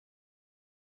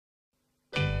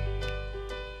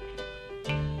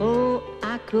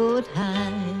could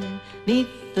hide neath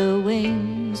the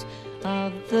wings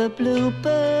of the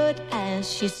bluebird as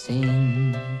she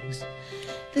sings.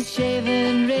 The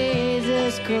shaven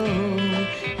razor's cold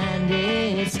and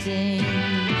it stings.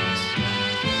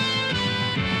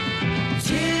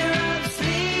 Cheer up,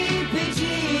 sleepy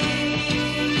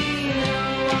Jean.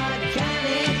 Oh, what can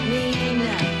it mean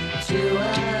to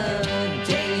a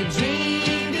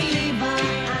daydream believer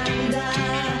and a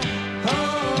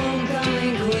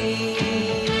homecoming queen?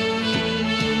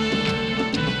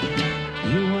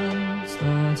 You once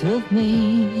thought of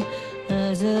me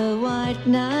as a white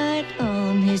knight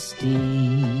on his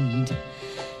steed.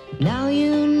 Now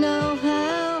you know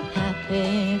how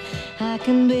happy I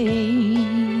can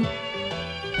be.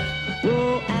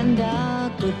 Oh, and our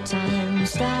good time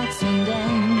starts and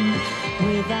ends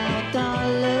without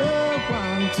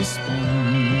 $1 to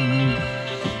spend.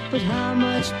 But how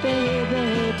much,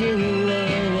 baby, do we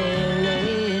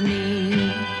really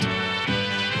need?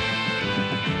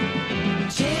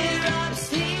 Cheer up,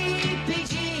 sleepy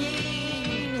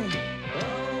Jean. Oh,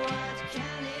 what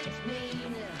can it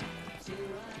mean to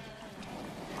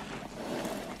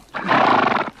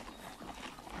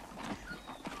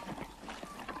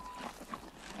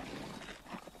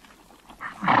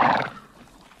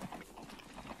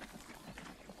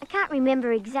I can't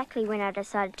remember exactly when I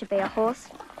decided to be a horse,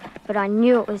 but I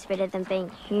knew it was better than being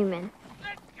human.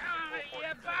 Let go,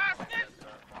 you bastards!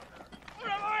 What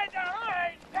am I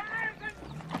doing?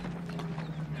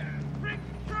 Big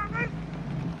trouble!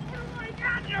 What have I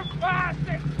done, you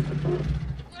bastards?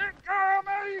 Let go of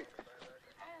me!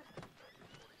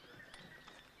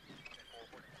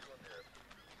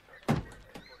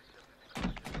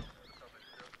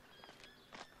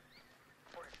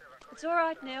 It's all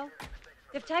right, Nell.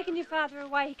 They've taken your father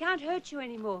away. He can't hurt you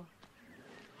anymore.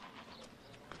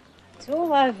 It's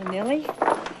all over, Nellie.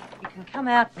 You can come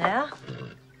out now.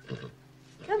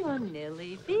 Come on,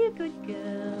 Nellie. Be a good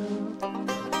girl.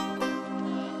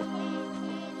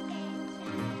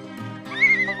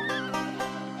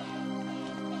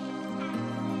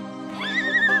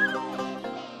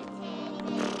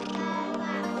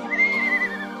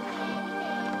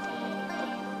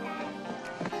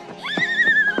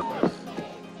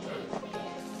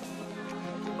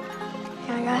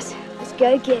 Come on, guys. Let's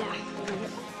go get her.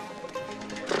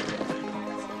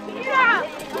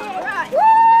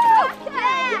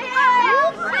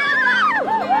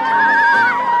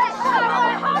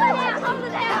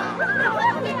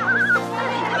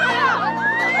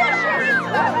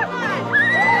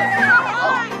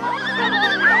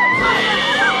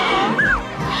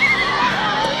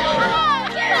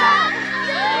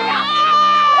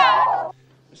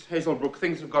 Miss Hazelbrook,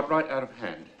 things have got right out of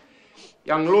hand.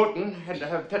 Young Lawton had to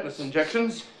have tetanus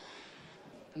injections,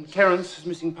 and Terence is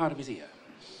missing part of his ear.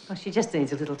 Well, she just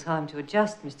needs a little time to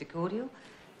adjust, Mr. Cordial.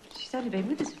 She's only been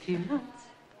with us a few months.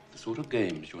 The sort of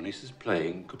games your niece is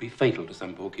playing could be fatal to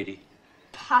some poor kiddie.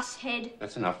 Pusshead.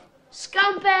 That's enough.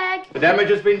 Scumbag. The damage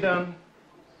has been done.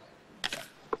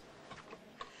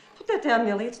 Put that down,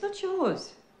 Nellie. It's not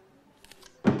yours.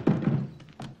 I'm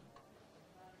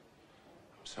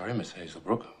sorry, Miss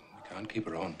Hazelbrook. We can't keep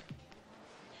her on.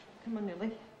 Come on,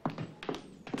 Nellie.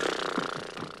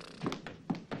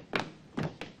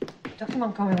 Dr.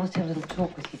 Montgomery wants to have a little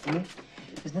talk with you, dear.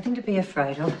 There's nothing to be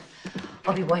afraid of.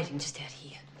 I'll be waiting just out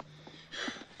here.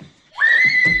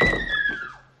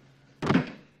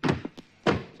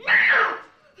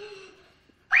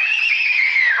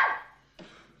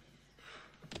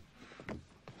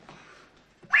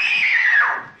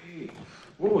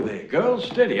 Whoa there, girls.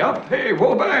 Steady up. Hey,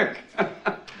 whoa back. I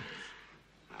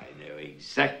know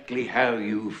exactly how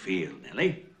you feel,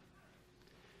 Nellie.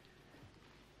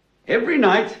 Every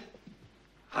night,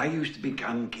 I used to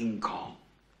become King Kong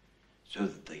so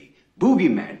that the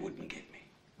boogeyman wouldn't get me.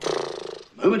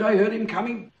 The moment I heard him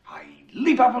coming, I'd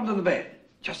leap up onto the bed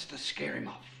just to scare him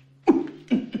off.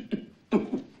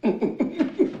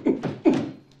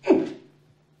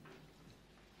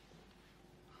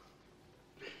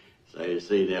 So you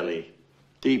see, Nellie,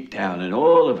 deep down in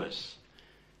all of us,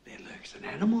 there lurks an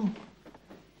animal, and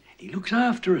he looks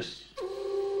after us.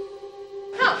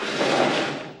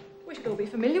 We should all be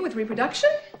familiar with reproduction.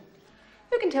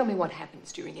 Who can tell me what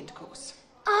happens during intercourse?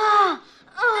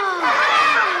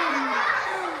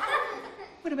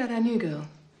 What about our new girl?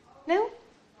 Nell?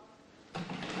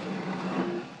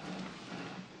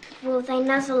 Well, they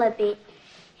nuzzle a bit,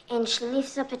 and she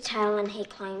lifts up her tail and he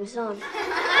climbs on.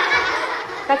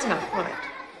 That's enough. All right.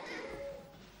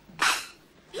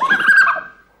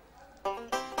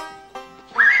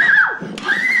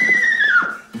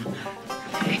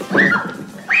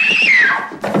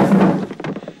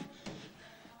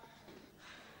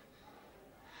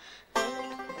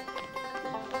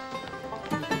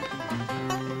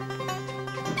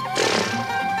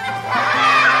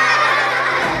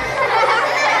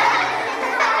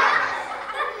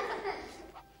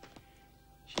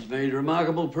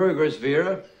 remarkable progress,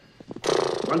 Vera.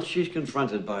 Once she's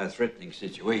confronted by a threatening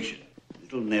situation,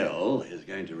 little Nell is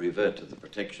going to revert to the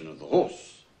protection of the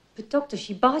horse. But, Doctor,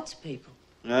 she bites people.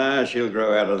 Ah, she'll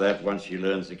grow out of that once she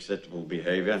learns acceptable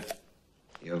behavior.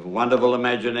 You have a wonderful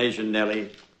imagination,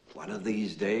 Nellie. One of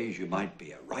these days you might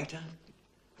be a writer,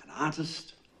 an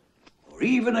artist, or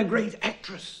even a great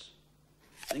actress.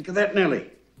 Think of that,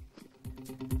 Nellie.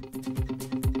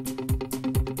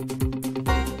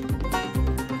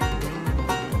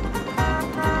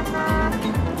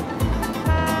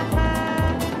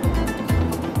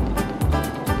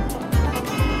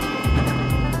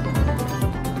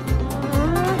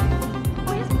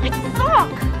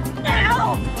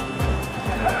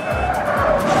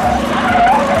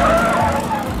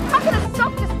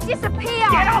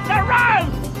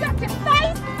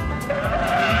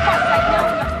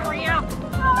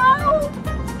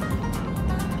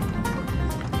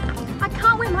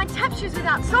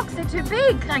 Too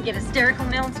big. Don't get hysterical,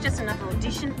 Nell. It's just another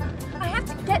audition. I have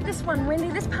to get this one, Wendy.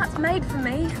 This part's made for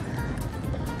me.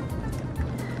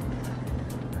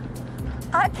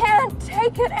 I can't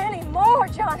take it anymore,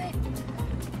 Johnny.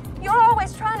 You're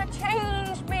always trying to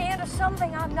change me into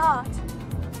something I'm not.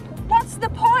 What's the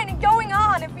point in going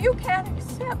on if you can't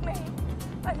accept me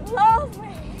and love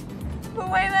me the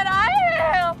way that I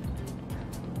am?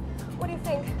 What do you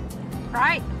think?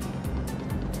 Right.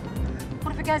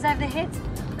 What if it goes over their heads?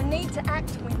 I need to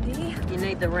act, Wendy. You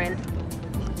need the rent.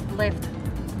 Left.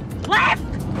 Left!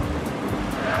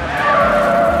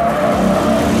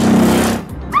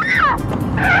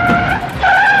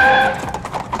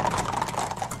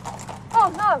 Oh,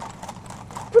 no.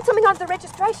 Put something on the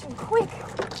registration, quick.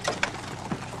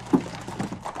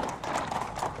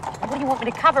 What do you want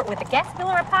me to cover it with, a gas bill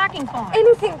or a parking fine?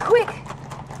 Anything, quick.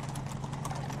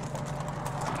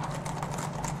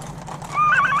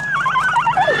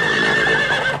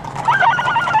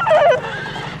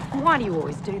 Why do you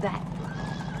always do that?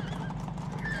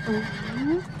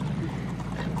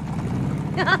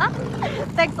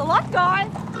 Thanks a lot, guys.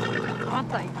 Aren't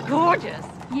they gorgeous?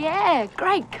 Yeah,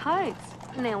 great coats.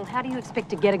 Nell, how do you expect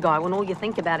to get a guy when all you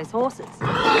think about is horses?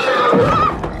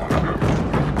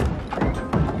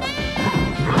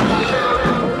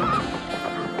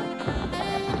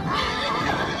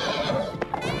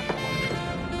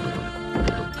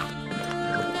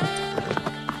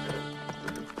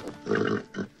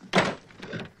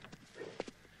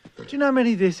 Do you know how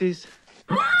many this is?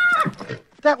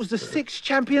 That was the 6th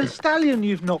champion stallion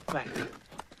you've knocked back.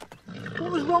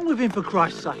 What was wrong with him, for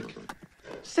Christ's sake?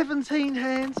 17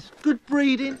 hands, good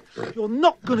breeding. You're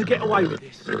not going to get away with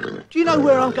this. Do you know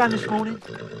where I'm going this morning?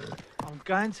 I'm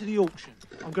going to the auction.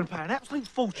 I'm going to pay an absolute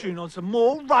fortune on some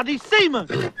more ruddy seamen.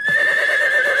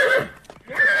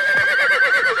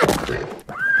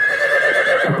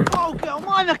 Oh, girl,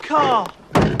 mind the car.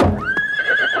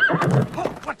 Oh,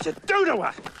 what you do to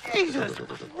her? Jesus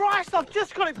Christ, I've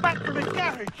just got it back from the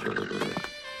garage.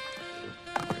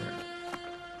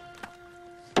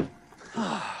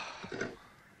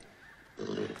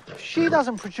 If she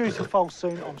doesn't produce a foal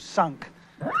soon, I'm sunk.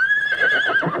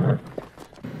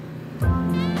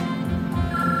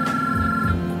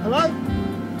 Hello?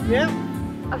 Yeah?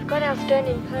 I've got our stone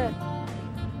in Perth.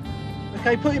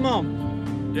 Okay, put him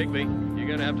on. Digby, you're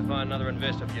going to have to find another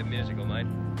investor for your musical, mate.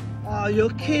 Oh, you're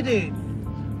kidding.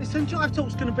 Listen, Jive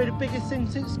Talk's going to be the biggest thing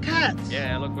since Cats.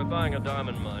 Yeah, look, we're buying a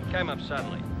diamond mine. Came up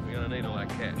suddenly. We're going to need all our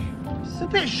cash. It's a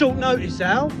bit short notice,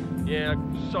 Al. Yeah,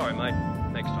 sorry, mate.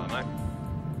 Next time, mate.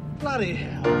 Bloody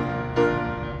hell.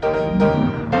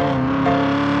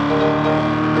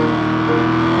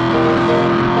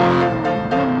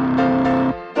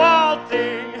 Wild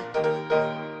thing,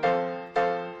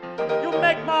 you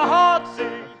make my heart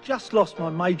sing. Just lost my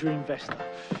major investor.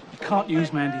 You can't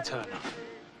use Mandy Turner.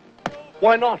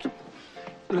 Why not?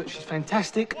 Look, she's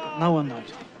fantastic, but no one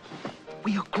knows.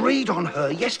 We agreed on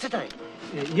her yesterday.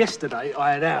 Yeah, yesterday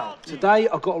I had Al. Today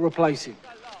I've got to replace him.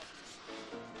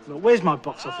 Look, where's my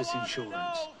box office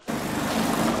insurance?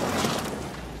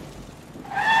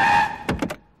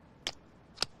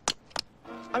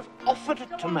 I've offered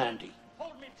it to Mandy.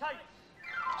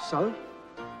 So?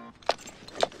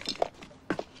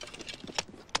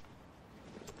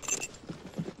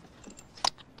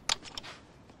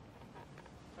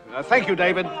 Thank you,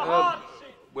 David.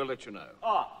 We'll let you know.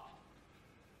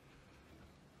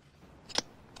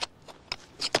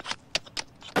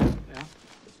 Yeah.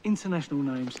 International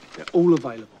names, they're all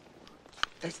available.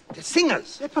 They're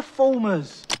singers. They're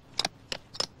performers.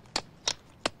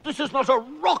 This is not a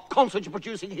rock concert you're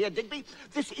producing here, Digby.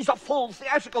 This is a full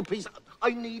theatrical piece. I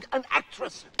need an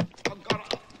actress. Oh, God,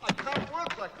 I can't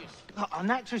work like this. Look,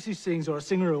 an actress who sings or a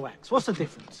singer who acts. What's the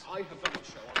difference? I have done a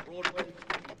show on Broadway,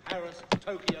 Paris,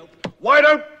 Tokyo. Why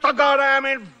don't the goddamn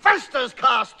investors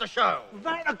cast the show?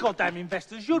 Without the goddamn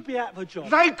investors, you'd be out of a job.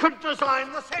 They could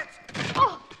design the sets.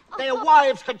 Their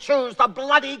wives could choose the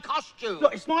bloody costume.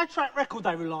 Look, it's my track record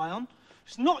they rely on.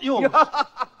 It's not yours. I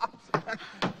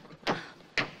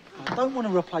don't want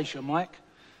to replace you, Mike,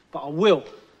 but I will.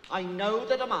 I know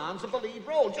the demands of the lead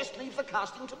role. Just leave the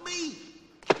casting to me.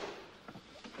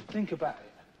 Think about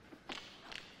it.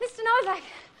 Mr. Novak.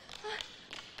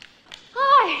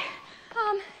 Hi.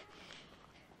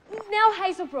 Nell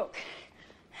Hazelbrook.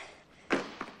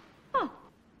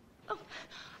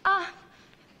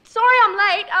 Sorry I'm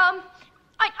late.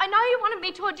 I know you wanted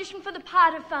me to audition for the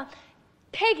part of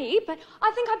Peggy, but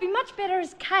I think I'd be much better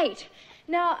as Kate.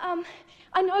 Now,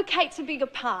 I know Kate's a bigger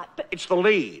part, but... It's the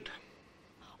lead.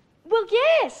 Well,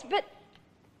 yes, but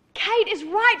Kate is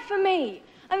right for me.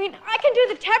 I mean, I can do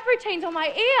the tap routines on my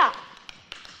ear.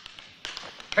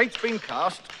 Kate's been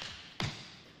cast.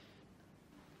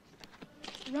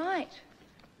 Right.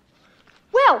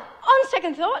 Well, on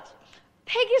second thought,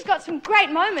 Peggy's got some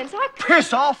great moments.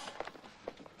 Piss off!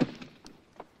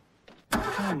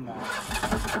 Come on.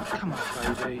 Come on,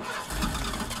 baby.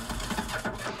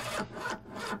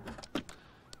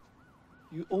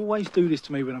 You always do this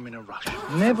to me when I'm in a rush.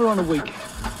 Never on a weekend.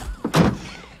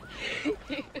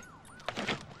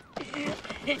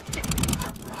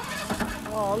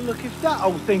 Oh, look, if that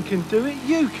old thing can do it,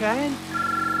 you can.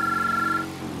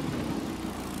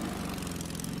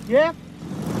 Yeah?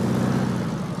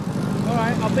 All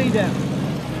right, I'll be there.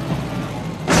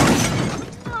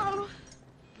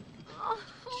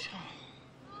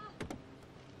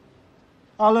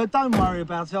 Oh, look, don't worry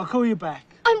about it. I'll call you back.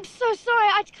 I'm so sorry.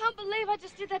 I can't believe I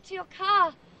just did that to your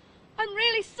car. I'm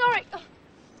really sorry. Oh,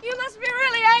 you must be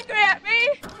really angry at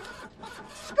me.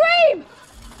 Scream!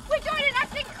 We joined an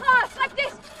acting class like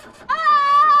this.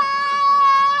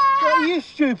 Ah! Are you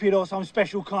stupid or some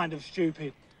special kind of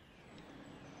stupid?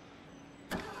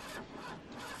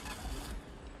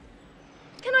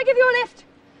 Can I give you a lift?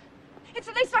 It's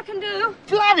the least I can do.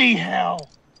 Bloody hell!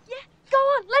 Yeah, go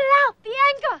on, let it out. The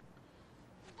anger.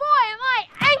 Boy, am I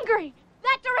angry.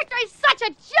 That director is such a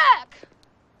jerk.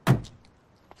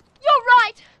 You're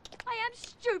right. I am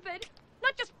stupid.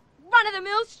 Not just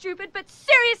run-of-the-mill stupid, but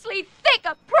seriously thick,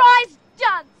 a prize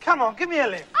dunce. Come on, give me a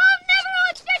lift. I'll never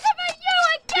audition for you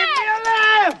again. Give me a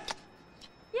lift!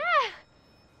 Yeah.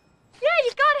 Yeah,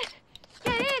 you got it.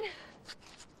 Get in.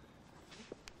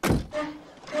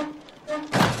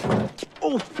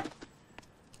 Oh.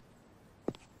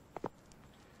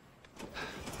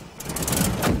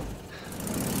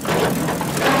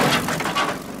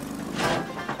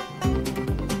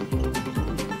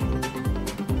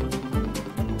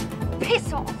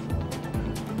 Piss off.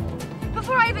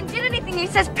 Before I even did anything, he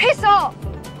says piss off.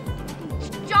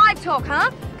 Jive talk,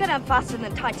 huh? Gonna have faster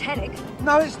than Titanic.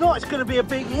 No, it's not. It's going to be a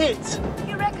big hit.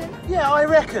 You reckon? Yeah, I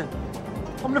reckon.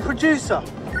 I'm the producer.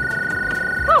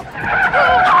 Oh.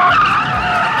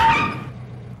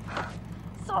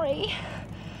 Sorry.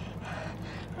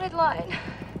 Red line.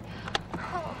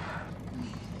 Oh.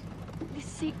 This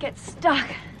seat gets stuck.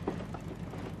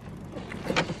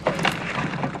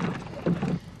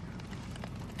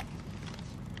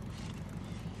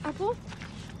 Apple?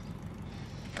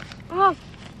 Oh,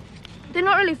 they're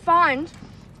not really fines.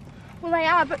 Well, they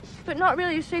are, but not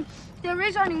really. You see, they're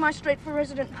rezoning my street for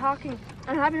resident parking,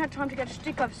 and I haven't had time to get a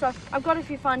sticker, so I've got a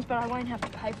few fines, but I won't have to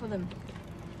pay for them.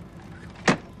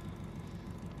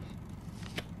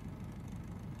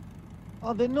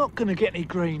 Oh, they're not going to get any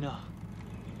greener.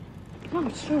 Oh,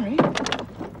 I'm sorry.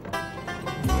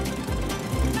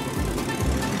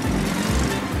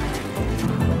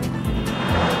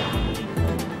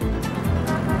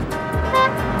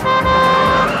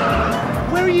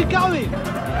 Where are you going?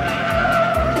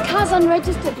 The car's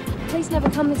unregistered. Please never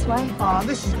come this way. Ah,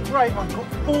 this is great. I've got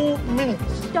 4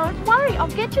 minutes. Don't worry, I'll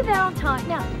get you there on time.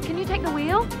 Now, can you take the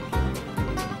wheel?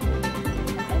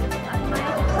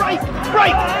 Brake!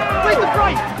 Brake! Where's the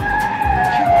brake?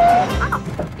 Oh,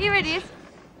 here it is.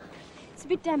 It's a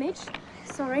bit damaged.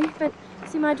 Sorry, but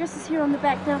see, my address is here on the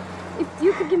back. Now, if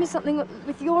you could give me something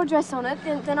with your address on it,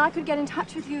 then I could get in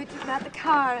touch with you about the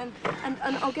car, and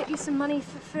I'll get you some money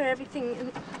for everything.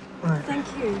 And Right. Thank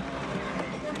you.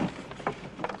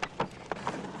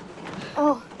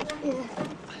 Oh, yeah.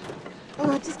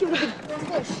 Oh, just give it a big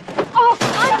push. Oh,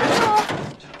 I'm the door.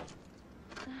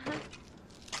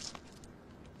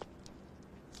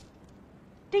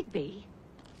 Digby?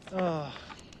 Ah,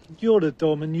 you're the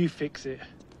doorman. You fix it.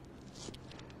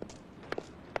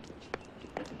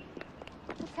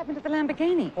 What's happening happened to the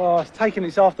Lamborghini? Oh, it's taken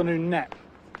its afternoon nap.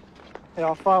 Here,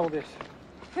 I'll file this.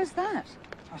 Who's that?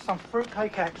 Some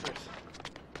fruitcake actress.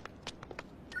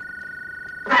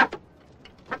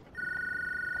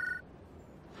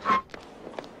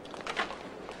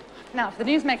 Now, for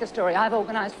the newsmaker story, I've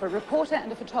organised for a reporter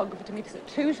and a photographer to meet us at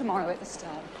 2 tomorrow at the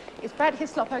Star. Is Brad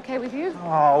Hislop okay with you?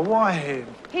 Oh, why him?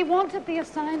 He wanted the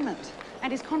assignment,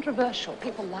 and he's controversial.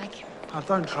 People like him. I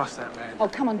don't trust that man. Oh,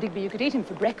 come on, Digby, you could eat him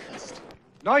for breakfast.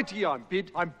 90 I'm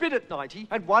bid at 90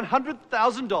 and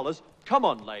 $100,000. Come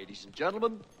on, ladies and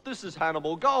gentlemen, this is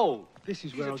Hannibal Gold. This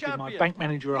is He's where a I'll give my champion. bank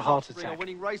manager a heart He's attack.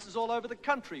 winning races all over the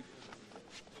country.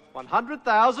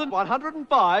 100,000,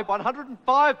 105,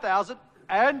 105,000,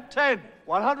 and 10.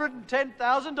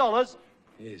 $110,000.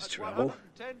 Here's trouble.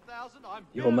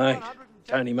 Your mate,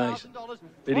 Tony Mason,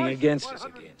 bidding against us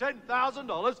again.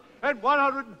 $10,000 and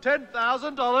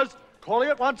 $110,000. Calling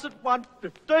it once at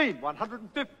 $115,000.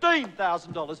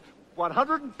 $115,000.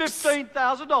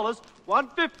 $115,000.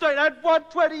 $115 and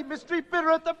 $120. Mystery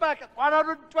bidder at the back at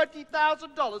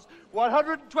 $120,000.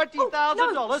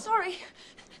 $120,000. No, sorry.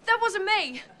 That wasn't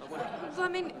me. I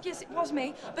mean, yes, it was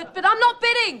me, but I'm not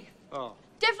bidding. Oh.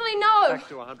 Definitely no. Back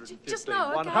to 115. Just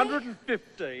no, okay?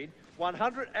 115,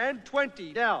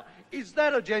 120. Now, is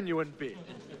that a genuine bid?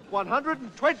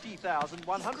 120,000,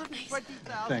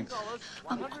 120,000. Thanks.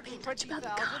 120,000. I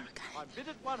bid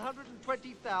at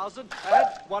 120,000 and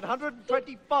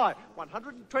 125,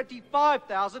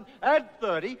 125,000 and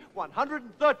 30,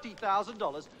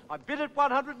 $130,000. I bid at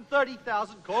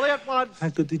 130,000. Calling it once. How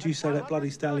good did you say that bloody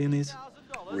stallion is?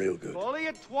 Real good. Calling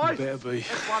it twice. You better be.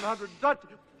 At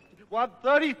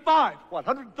 135,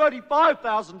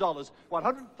 $135,000,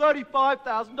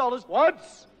 $135,000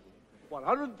 once,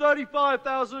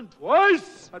 135,000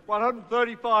 twice, at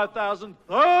 135,000,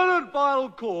 third and final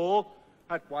call,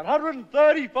 at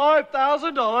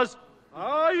 $135,000.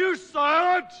 Are you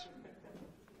silent?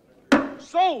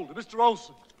 Sold to Mr.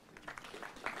 Olsen.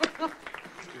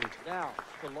 Now,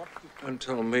 the lot. Don't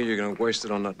tell me you're going to waste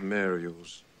it on that mare of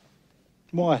yours.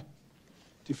 Why? Do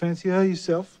you fancy her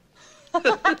yourself?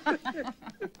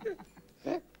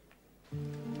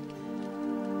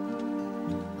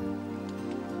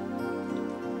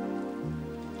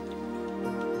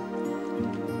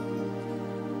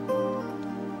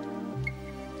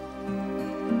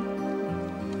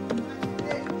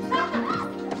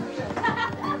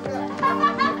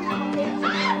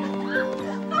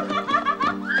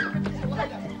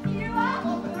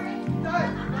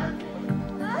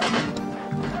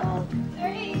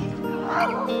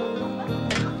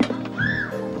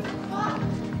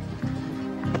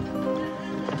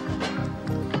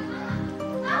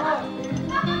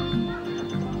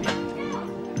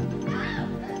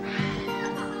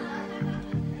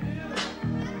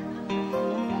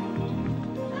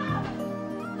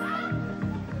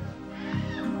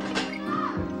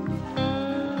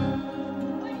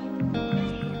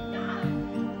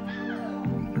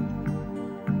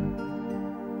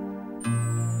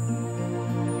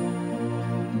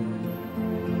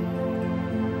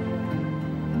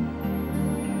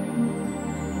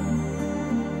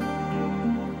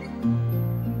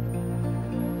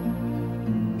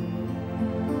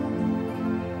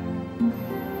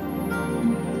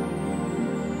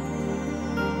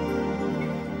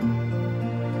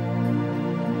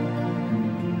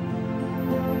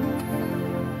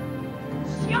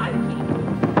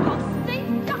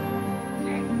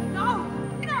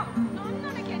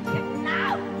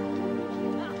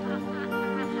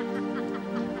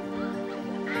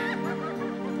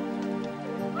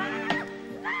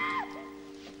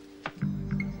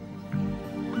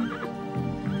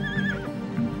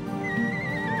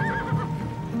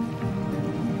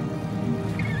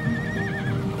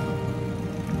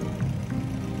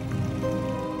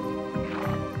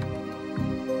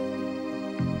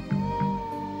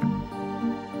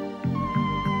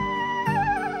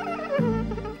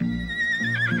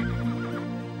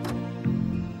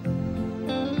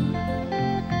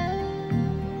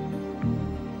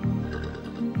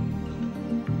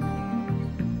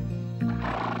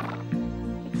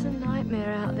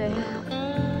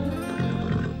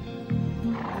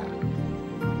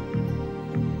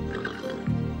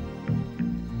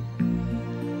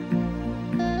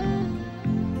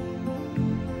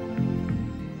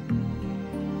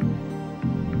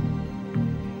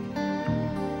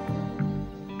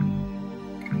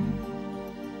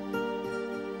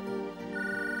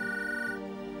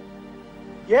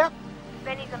 Yep.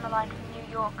 Benny's on the line from New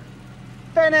York.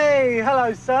 Benny!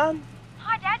 Hello, son.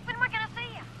 Hi, Dad. When am I going to see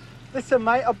you? Listen,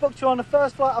 mate, I booked you on the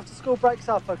first flight after school breaks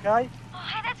up, okay? Oh,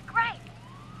 hey, that's great.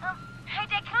 Hey,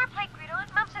 Dad, can I play gridiron?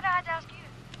 Mum said I had to ask you.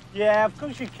 Yeah, of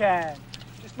course you can.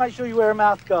 Just make sure you wear a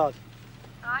mouth guard.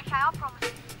 Okay, I'll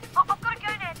promise. I've got to go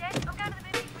now, Dad. I'm going to the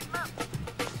movies with Mum.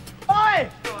 Oi!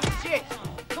 Oh, shit!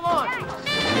 Come on!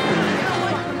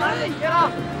 Hey. Get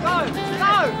up! Go!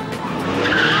 Go!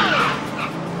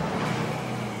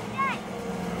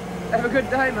 Have a good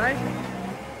day, mate.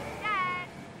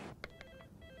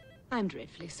 I'm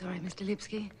dreadfully sorry, Mr.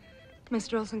 Lipsky.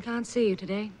 Mr. Olsen can't see you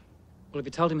today. Well, have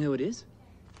you told him who it is?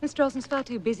 Mr. Olsen's far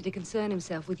too busy to concern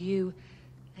himself with you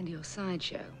and your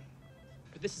sideshow.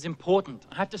 But this is important.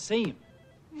 I have to see him.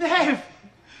 Nev!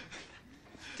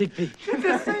 Digby. Good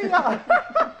to see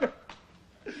you.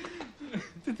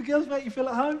 Did the girls make you feel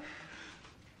at home?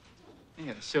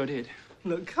 Yeah, sure did.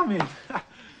 Look, come in.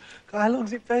 How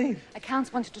long's it been?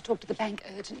 Accounts wanted to talk to the bank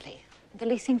urgently. The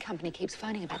leasing company keeps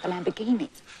phoning about the Lamborghini.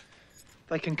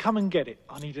 They can come and get it.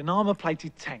 I need an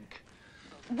armour-plated tank.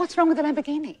 What's wrong with the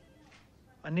Lamborghini?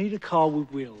 I need a car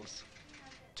with wheels.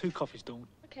 2 coffees, Dawn.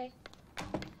 Okay.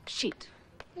 Shit.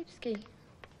 Lipsky.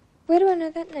 Where do I know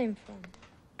that name from?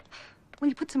 Will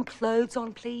you put some clothes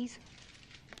on, please?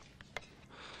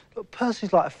 Look,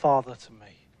 Percy's like a father to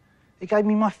me. He gave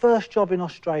me my first job in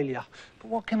Australia. But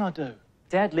what can I do?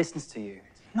 Dad listens to you.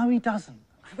 No, he doesn't.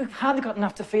 We've hardly got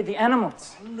enough to feed the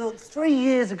animals. Look, 3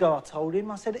 years ago I told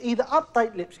him, I said either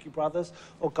update Lipsky Brothers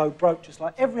or go broke just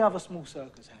like every other small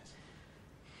circus has.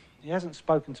 He hasn't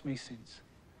spoken to me since.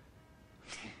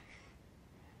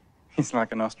 He's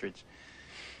like an ostrich.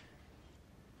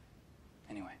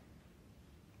 Anyway,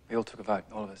 we all took a vote,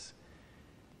 all of us.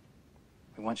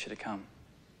 We want you to come.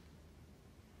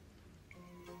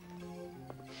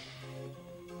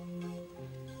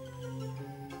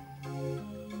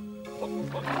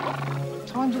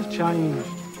 Times have changed.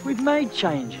 We've made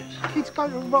changes. Kids go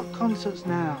to rock concerts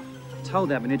now. I told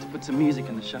Dad we need to put some music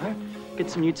in the show, get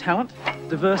some new talent,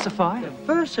 diversify.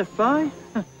 Diversify?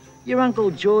 Your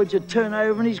Uncle George would turn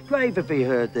over in his grave if he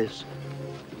heard this.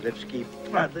 Lipsky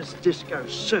Brothers Disco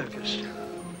Circus.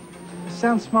 It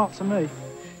sounds smart to me.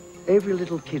 Every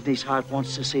little kid in his heart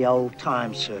wants to see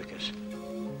old-time circus.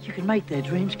 You can make their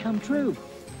dreams come true.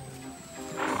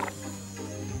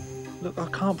 Look, I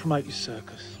can't promote your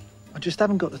circus. I just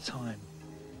haven't got the time.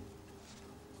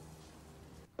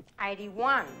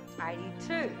 81,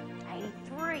 82,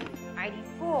 83,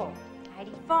 84,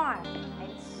 85,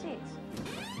 86.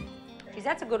 Geez,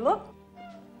 that's a good look.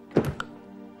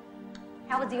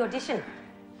 How was the audition?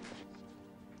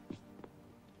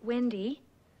 Wendy,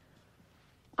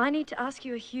 I need to ask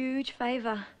you a huge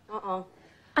favour. Uh-oh.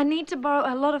 I need to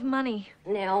borrow a lot of money.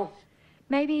 Nell.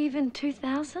 Maybe even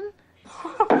 2,000?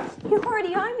 You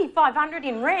already owe me 500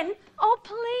 in rent. Oh,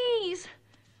 please.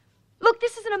 Look,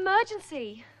 this is an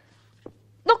emergency.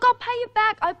 Look, I'll pay you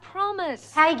back, I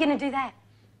promise. How are you going to do that?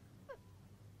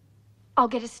 I'll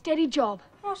get a steady job.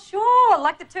 Oh, sure,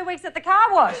 like the 2 weeks at the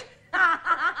car wash.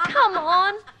 Come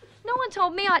on. No one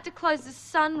told me I had to close the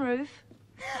sunroof.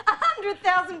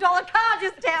 $100,000 car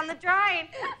just down the drain.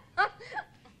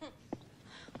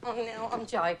 Oh, no, I'm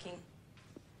joking.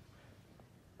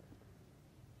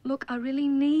 Look, I really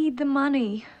need the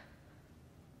money.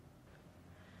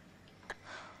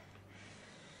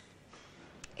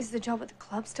 Is the job at the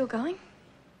club still going?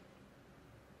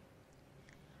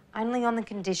 Only on the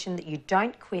condition that you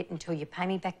don't quit until you pay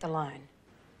me back the loan.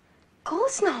 Of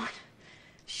course not.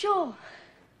 Sure.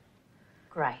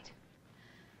 Great.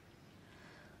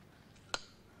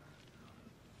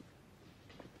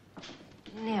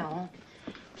 Now,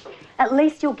 at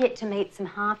least you'll get to meet some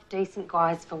half-decent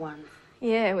guys for once.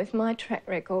 Yeah, with my track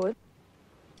record.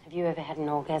 Have you ever had an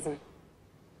orgasm?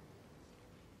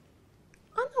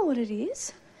 I know what it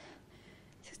is.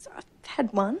 I've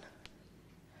had one.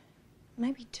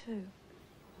 Maybe 2.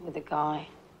 With a guy.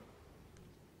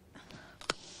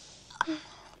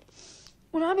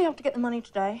 Would I be able to get the money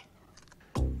today?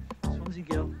 Swansea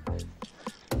girl.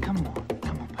 Come on,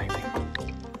 baby.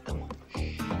 Come on.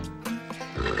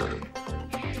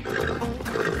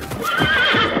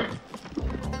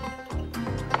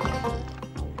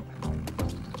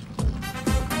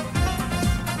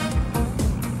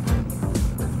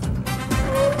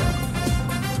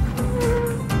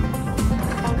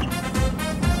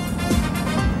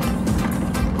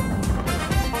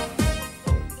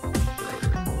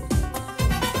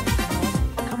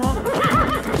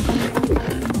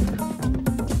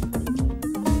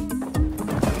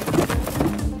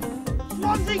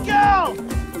 Swansea girl!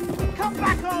 Come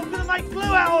back or I'm gonna make glue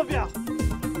out of you!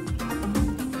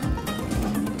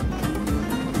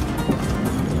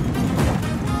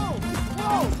 Whoa!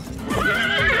 Whoa!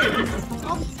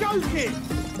 I'm joking!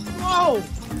 Whoa!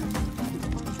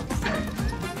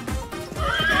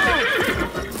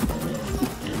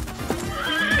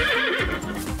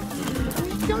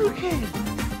 kidding.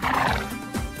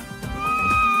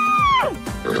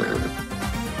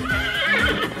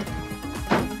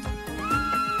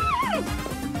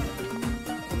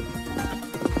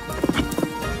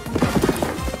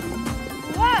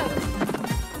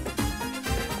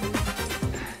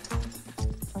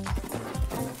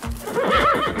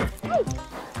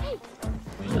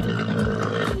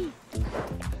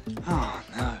 Oh,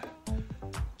 no.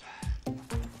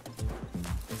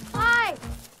 Hi!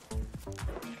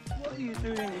 What are you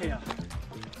doing here?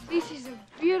 This is a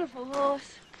beautiful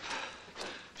horse.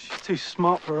 She's too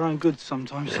smart for her own good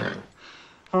sometimes,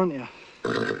 aren't you?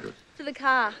 To the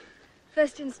car.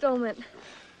 First installment.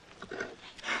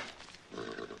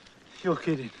 You're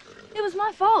kidding. It was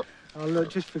my fault. Oh, look,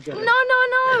 just forget No, it. no,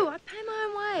 no. I pay my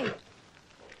own way.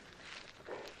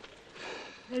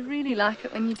 They really like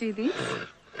it when you do this.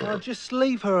 Oh, just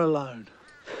leave her alone.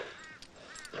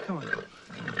 Come on.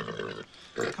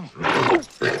 Come on.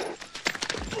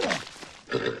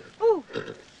 Ooh.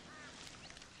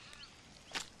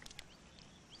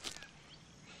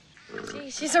 Gee,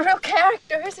 she's a real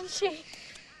character, isn't she?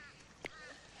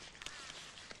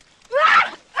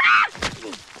 Ah! Ah!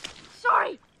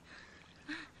 Sorry.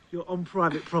 You're on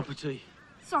private property.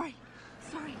 Sorry.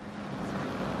 Sorry.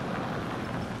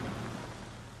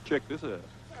 Check this out.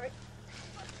 Sorry.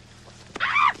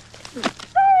 Ah!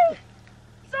 Sorry.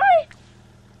 Sorry.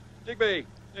 Digby,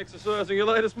 exercising your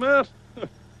latest mount.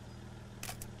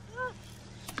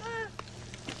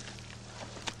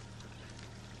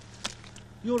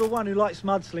 You're the one who likes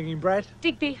mudslinging, Brad.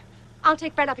 Digby, I'll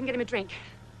take Brad up and get him a drink.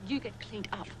 You get cleaned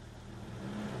up.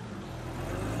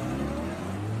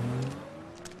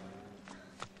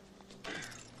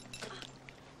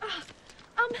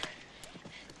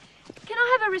 Can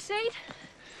I have a receipt?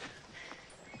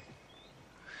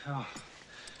 Oh,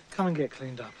 come and get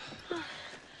cleaned up.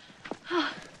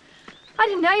 Oh, I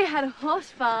didn't know you had a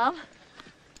horse farm.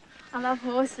 I love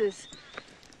horses.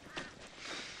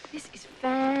 This is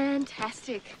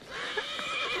fantastic.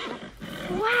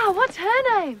 Wow, what's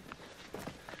her name?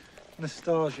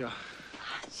 Nastasia.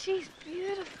 She's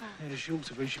beautiful. Yeah, she ought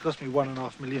to be. She cost me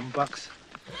 $1.5 million.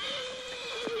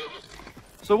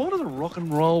 So why does a rock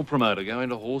and roll promoter go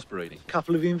into horse breeding? A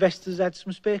couple of investors had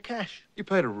some spare cash. You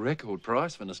paid a record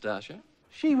price for Nastasia.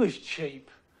 She was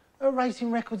cheap. Her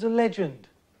racing record's a legend.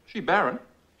 She barren.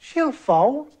 She'll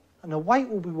foal, and the weight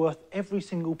will be worth every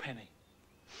single penny.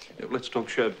 Yeah, let's talk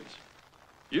showbiz.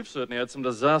 You've certainly had some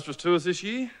disastrous tours this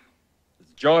year.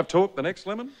 Is Jive Talk the next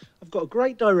lemon? I've got a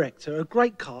great director, a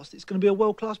great cast. It's going to be a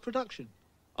world-class production.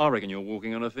 I reckon you're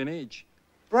walking on a thin edge.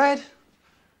 Brad,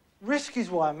 risk is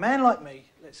why a man like me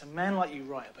lets a man like you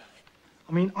write about it.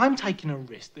 I mean, I'm taking a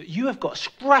risk that you have got a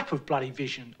scrap of bloody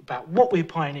vision about what we're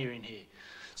pioneering here.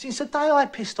 Since the day I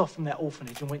pissed off from that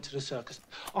orphanage and went to the circus,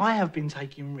 I have been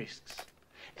taking risks.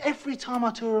 Every time I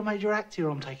tour a major act here,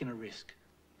 I'm taking a risk.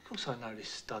 Of course I know this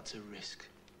stud's a risk.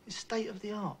 It's state of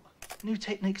the art. New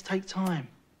techniques take time.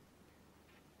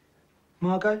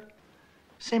 Margot,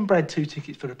 send Brad 2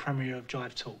 tickets for the premiere of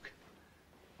Jive Talk.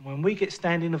 And when we get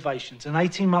standing ovations and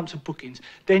 18 months of bookings,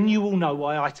 then you will know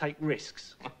why I take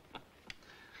risks.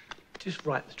 Just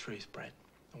write the truth, Brad,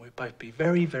 and we'll both be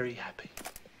very, very happy.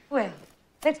 Well,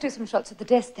 let's do some shots at the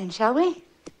desk then, shall we?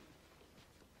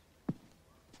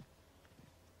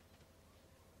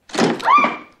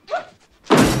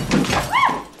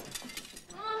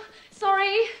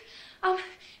 Sorry.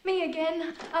 Me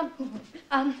again.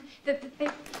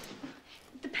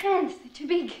 The pants, they're too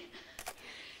big.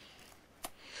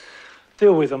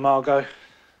 Deal with her, Margot.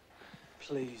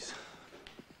 Please.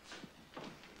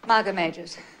 Margot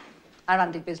Majors. I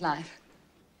run Digby's Life.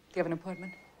 Do you have an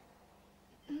appointment?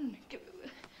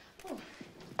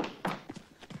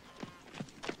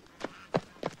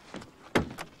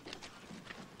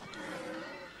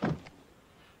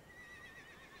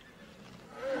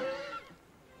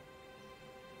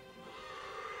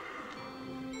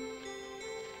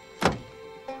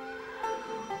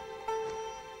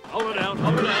 Hold her down,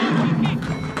 hold her down.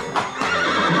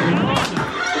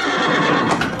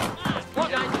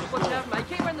 Watch out, mate.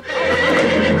 Keep her in the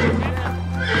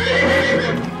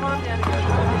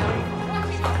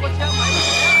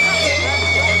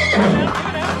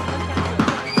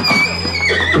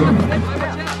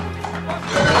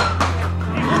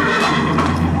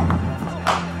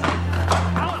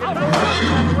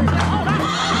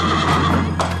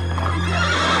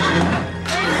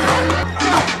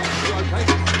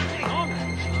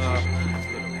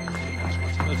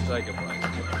Let's take a break.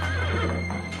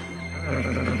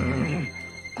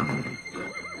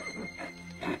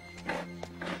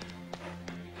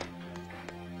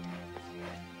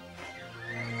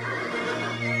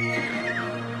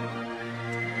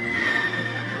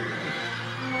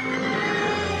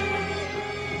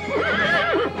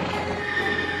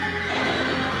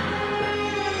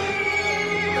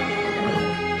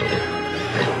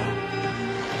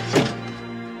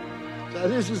 So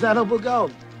this is Hannibal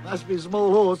Gold. Must be a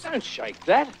small horse. Don't shake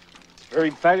that. It's very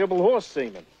valuable horse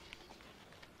semen.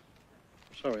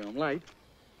 Sorry I'm late.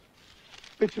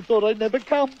 Bet you thought I'd never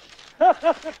come. Pushing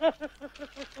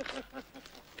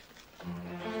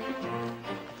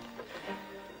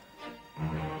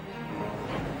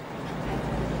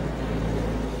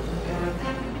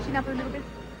up a little bit.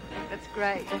 That's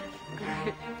great.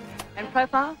 Great. And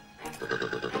profile?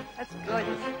 That's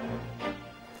gorgeous.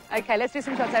 Okay, let's do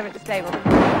some shots over at the stable.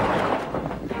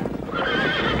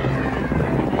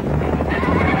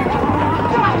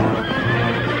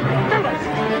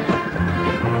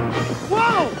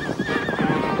 Whoa!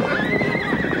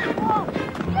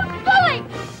 Bully!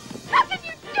 How can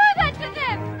you do that to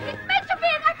them? It's meant to be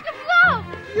an act of love!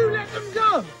 You let them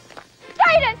go!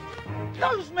 Titus!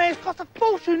 Those mares cost a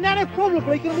fortune. Now they're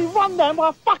probably going to be run down by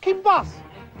a fucking bus.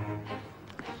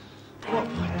 What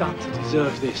have I done to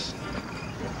deserve this?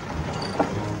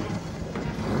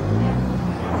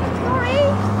 Sorry!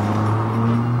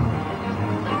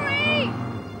 Sorry!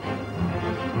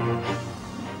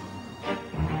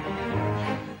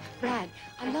 Brad,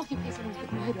 I love your piece on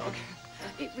with Murdoch.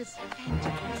 It was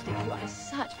fantastic. You are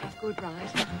such a good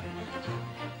writer.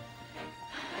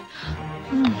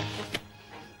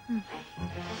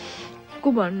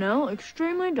 Good one, Nell.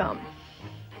 Extremely dumb.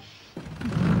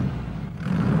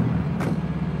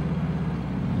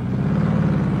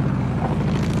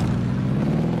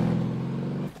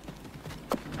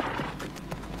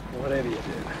 Whatever you do,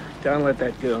 don't let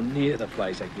that girl near the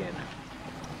place again.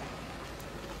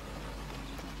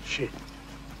 Shit.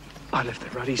 I left the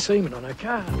ruddy semen on her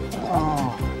car.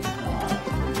 Oh.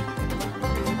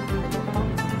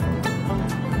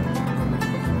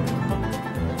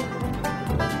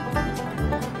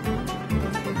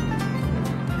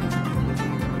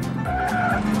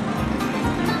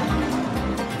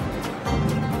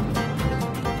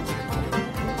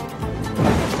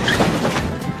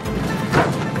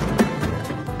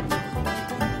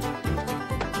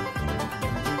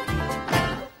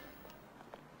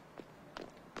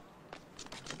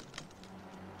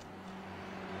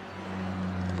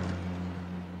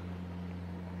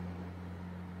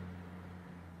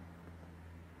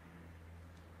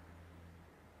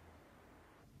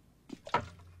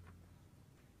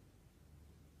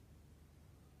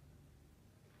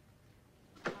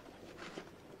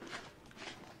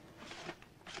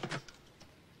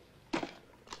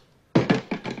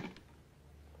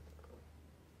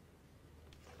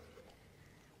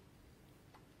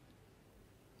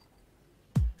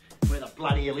 Where the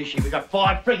bloody hell is she? We've got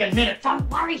 5 friggin' minutes. Don't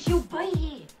worry, she'll be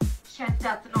here. Chat's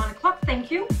out at 9 o'clock, thank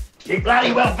you. She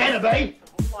bloody well better be.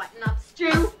 Lighten up,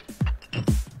 Stu.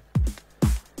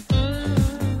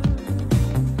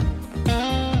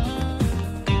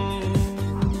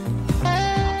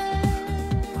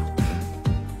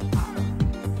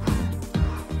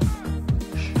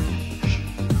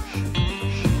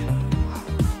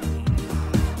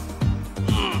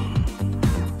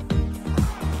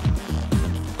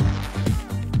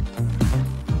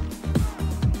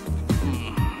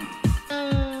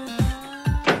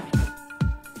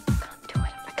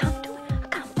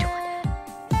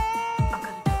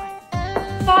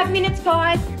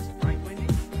 Guys.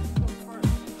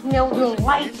 Nell, you're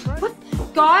late. What?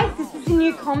 Guys, this is a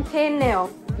new comp-10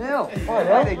 Nell. Nell. Hi,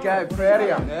 Nell. There you go. Proud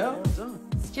of you. Nell.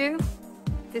 Stu,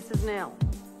 this is Nell.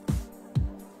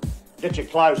 Get your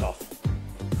clothes off.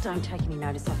 Don't take any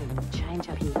notice of him. Change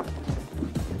up here.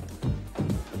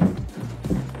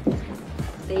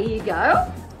 There you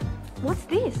go. What's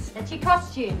this? That's your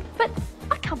costume. But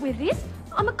I can't wear this.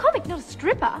 I'm a comic, not a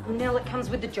stripper. Well, Nell, it comes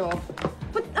with the job.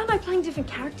 But aren't I playing different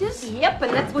characters? Yep,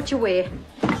 and that's what you wear.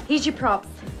 Here's your props.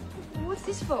 What's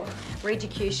this for? Read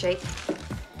your cue sheet.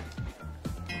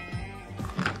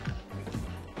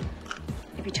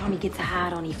 Every time he gets a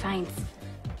hard on, he faints.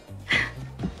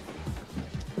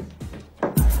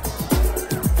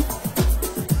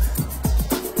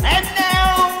 And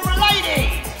now,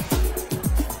 ladies,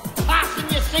 fasten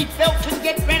your seatbelts and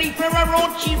get ready for a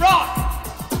raunchy ride.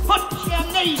 Put your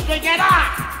knees together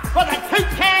for the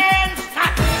toucan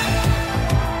stunt.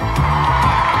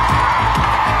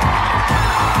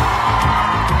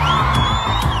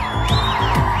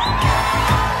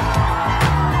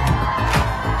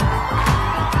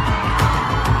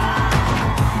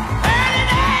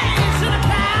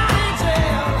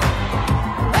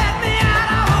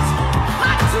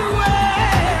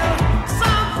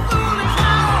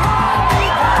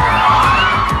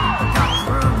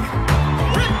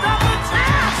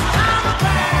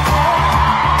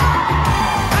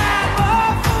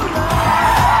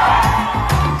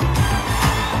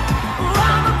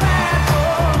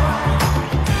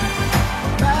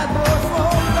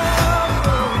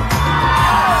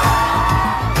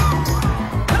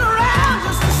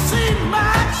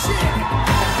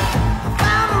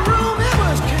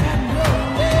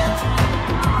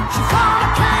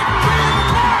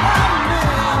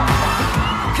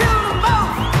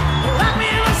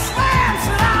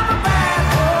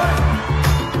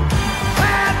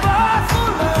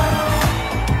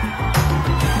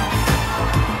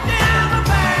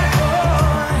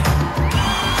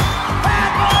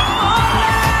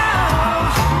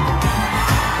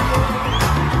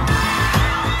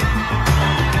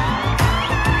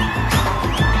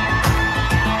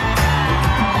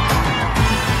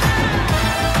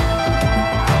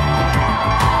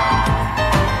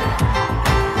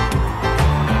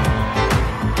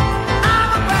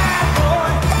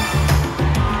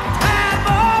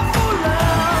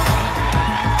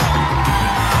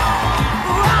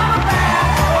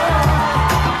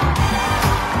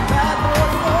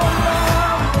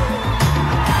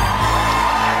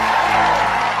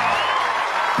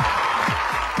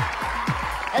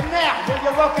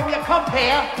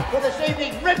 here for this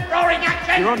evening's rip-roaring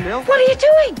action. You're on, Nell. What are you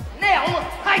doing? Nell,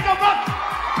 take a look.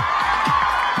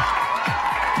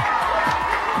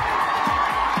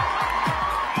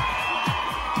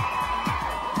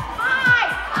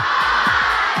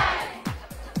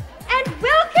 And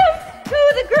welcome to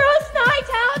the girls' night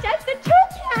out at the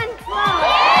Toucan Club.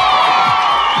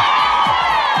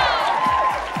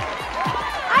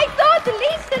 I thought the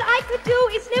least that I could do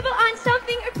is nibble on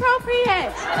something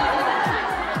appropriate.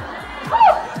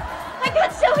 Oh, I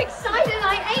got so excited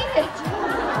I ate it.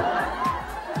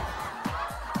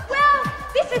 Well,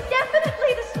 this is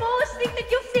definitely the smallest thing that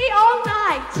you'll see all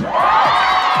night.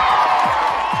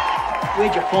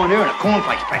 Where'd you find her in a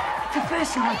cornflakes pack? It's the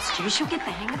first night, Stu. She'll get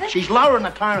the hang of it. She's lowering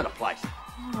the tone of the place.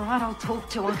 All right, I'll talk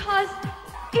to her. Because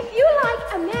if you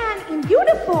like a man in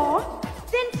uniform,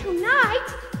 then tonight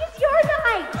is your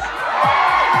night.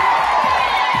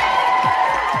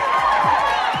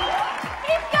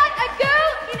 He's got a girl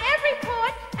in every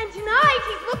port, and tonight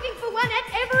he's looking for one at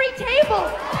every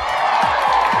table.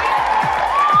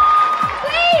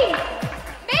 Please,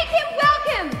 make him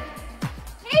welcome.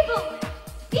 Table,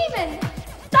 even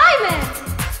diamond,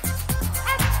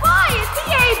 as high as the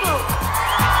able.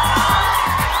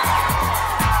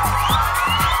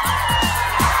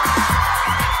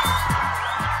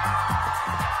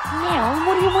 Nell,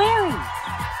 what are you wearing? I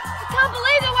can't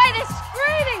believe the way they're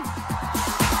screaming.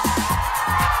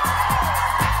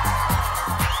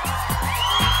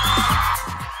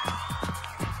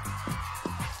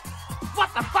 What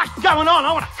the fuck's going on?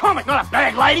 I want a comic, not a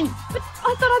bag lady. But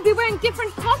I thought I'd be wearing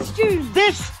different costumes.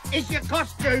 This is your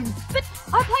costume. But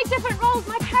I play different roles.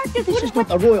 My characters This is not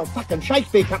the Royal fucking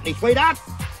Shakespeare Company, sweetheart.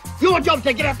 Your job's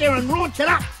to get up there and launch it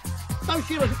up. Those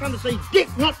shearers have come to see Dick,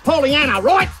 not Pollyanna,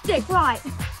 right? Dick, right.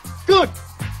 Good.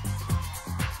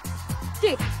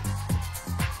 Dick.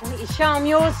 Why don't you show him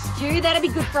yours, Stu? That'd be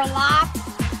good for a laugh.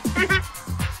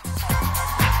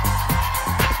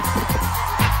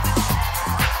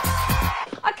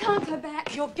 I can't go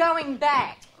back. You're going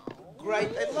back.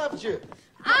 Great, they loved you.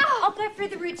 I'll go through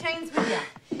the routines with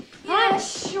you. Yeah,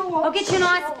 sure. I'll get you an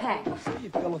ice pack. So you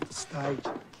fell off the stage.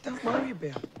 Don't worry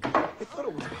about it. They thought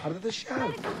it was part of the show.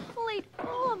 I completely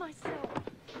full of myself.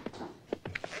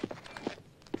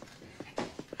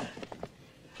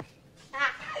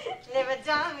 Never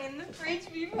done in the fridge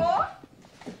before.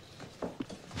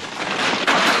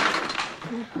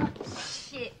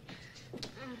 Shit.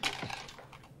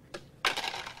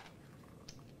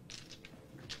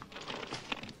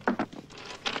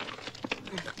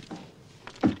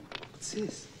 What's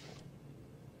this?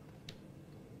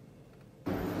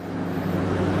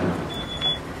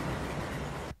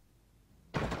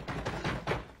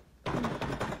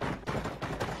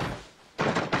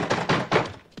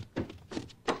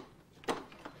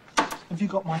 Have you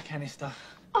got my canister?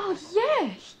 Oh,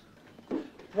 yes.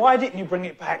 Why didn't you bring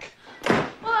it back? Well,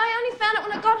 I only found it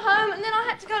when I got home, and then I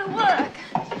had to go to work.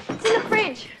 It's in the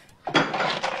fridge.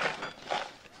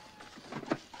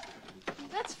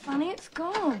 That's funny. It's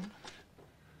gone.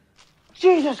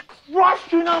 Jesus Christ,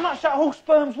 do you know how much that horse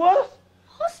sperm's worth?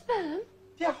 Horse sperm?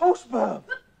 Yeah, horse sperm.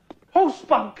 Horse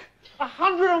spunk.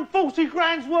 140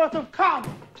 grand's worth of cum.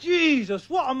 Jesus,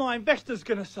 what are my investors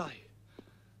going to say?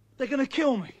 They're going to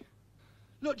kill me.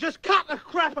 Look, just cut the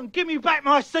crap and give me back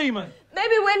my semen.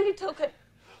 Maybe Wendy took it.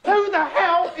 Who the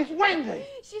hell is Wendy?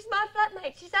 She's my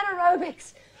flatmate. She's at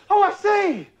aerobics. Oh, I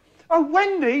see. Oh,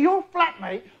 Wendy, your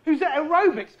flatmate, who's at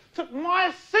aerobics, took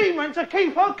my semen to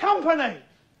keep her company.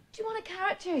 Do you want a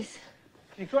carrot juice?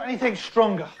 You got anything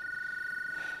stronger?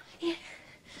 Yeah.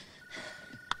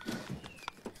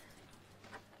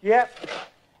 Yep.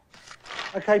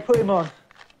 Okay, put him on.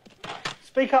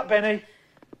 Speak up, Benny.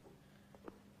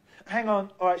 Hang on.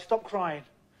 All right, stop crying.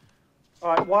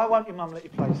 All right, why won't your mum let you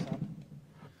play, son?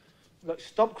 Look,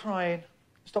 stop crying.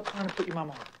 Stop trying to put your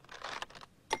mum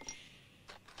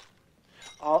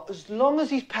on. As long as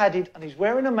he's padded and he's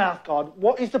wearing a mouthguard,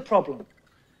 what is the problem?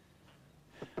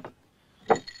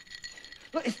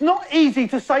 Look, it's not easy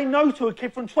to say no to a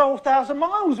kid from 12,000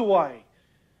 miles away.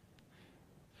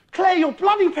 Claire, your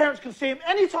bloody parents can see him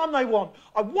any time they want.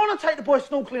 I want to take the boy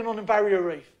snorkeling on the Barrier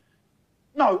Reef.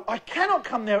 No, I cannot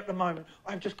come there at the moment.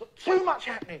 I've just got too much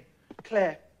happening.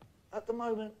 Claire, at the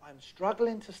moment, I'm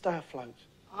struggling to stay afloat.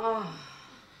 Oh.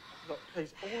 Look,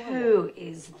 please, Who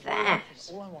is that?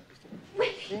 All I want is to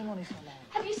see him on his own.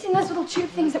 Have you seen those little tube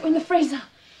things that were in the freezer?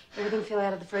 Everything fell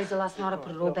out of the freezer last night. I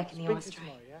put it all back in the ice tray.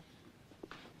 Tomorrow, yeah?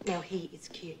 Now he is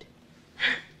kid.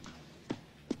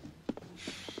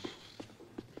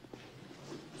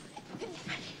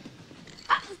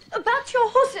 About your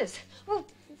horses. Well,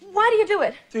 why do you do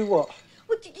it? Do what?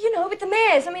 Well, you know, with the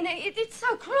mares. I mean, it's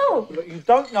so cruel. Look, you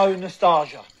don't know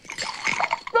Nastasia.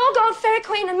 Royal Gold, Fairy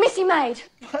Queen and Missy Maid.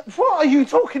 What are you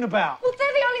talking about? Well,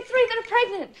 they're the only three that are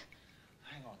pregnant.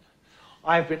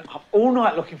 I have been up all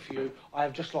night looking for you. I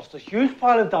have just lost a huge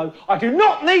pile of dough. I do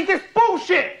not need this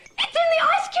bullshit! It's in the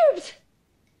ice cubes!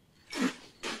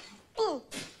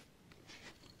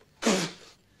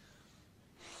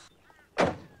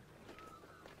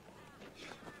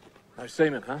 No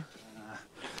semen, huh?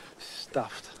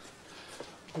 Stuffed.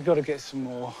 We've got to get some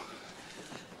more.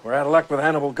 We're out of luck with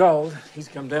Hannibal Gold. He's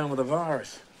come down with a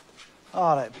virus.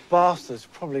 Oh, that bastard's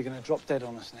probably going to drop dead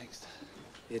on us next.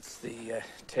 It's the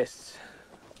tests.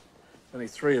 Only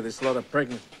 3 of this lot are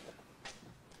pregnant.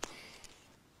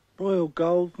 Royal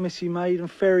Gold, Missy Maid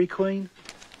and Fairy Queen.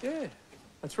 Yeah,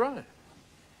 that's right.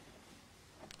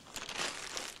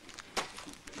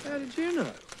 How did you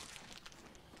know?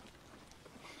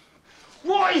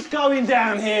 What is going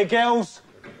down here, girls?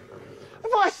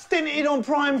 Have I stinted on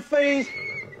prime fees?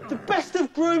 The best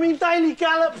of grooming, daily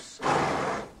gallops?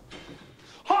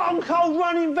 Hot and cold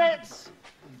running vets?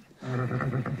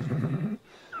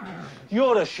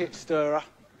 You're the shit stirrer.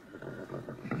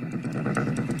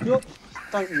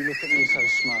 Don't you look at me so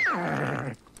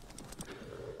smug.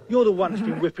 You're the one who's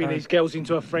been whipping these girls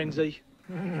into a frenzy.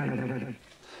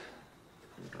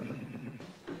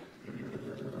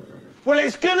 Well,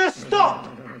 it's gonna stop!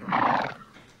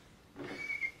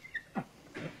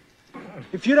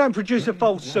 If you don't produce a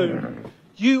foal soon,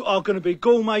 you are gonna be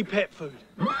gourmet pet food.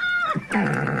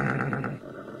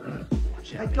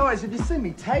 Hey, guys, have you seen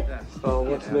me tape? Oh,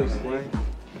 what's next, mate?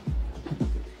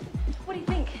 What do you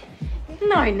think?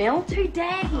 No, Nell, too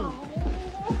daggy.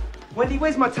 Wendy,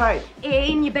 where's my tape?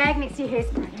 In your bag next to your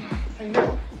hairspray. Hey,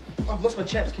 Nell, I've lost my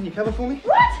chaps. Can you cover for me?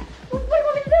 What? What do you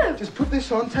want me to do? Just put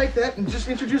this on, take that, and just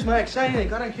introduce my ex. Say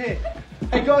anything, I don't care.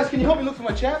 Hey, guys, can you help me look for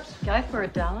my chaps? Go for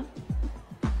it, darling.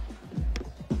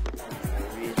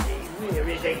 Where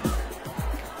is he?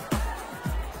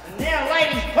 And now,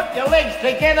 ladies, put your legs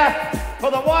together for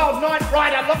the wild night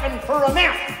rider looking for a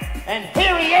mount. And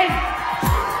here he is.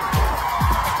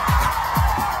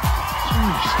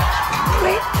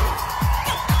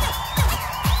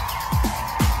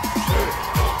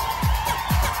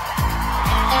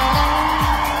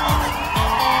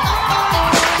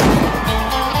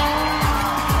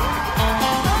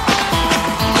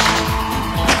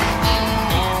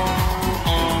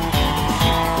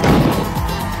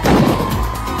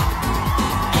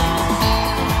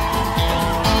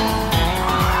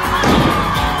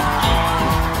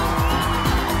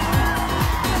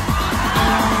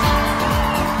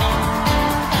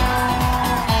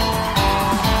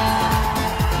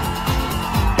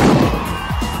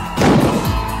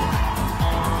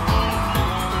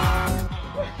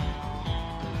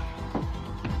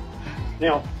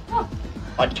 Now,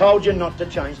 I told you not to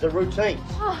change the routines.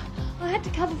 Oh, I had to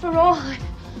cover for Rawhide,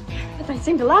 but they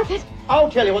seem to like it.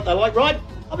 I'll tell you what they like, right?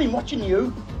 I've been watching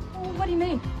you. Oh, what do you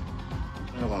mean?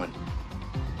 Come on.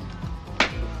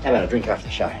 How about a drink after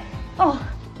the show? Oh,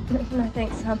 no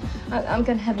thanks. I'm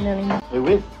going to have an early night. Who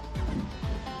with?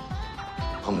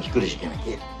 I'm as good as you're going to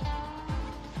get.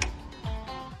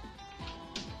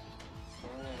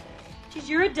 Geez,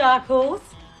 you're a dark horse.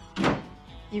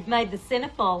 You've made the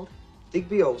centerfold.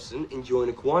 Digby Olsen enjoying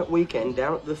a quiet weekend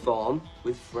down at the farm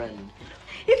with friend.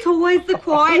 It's always the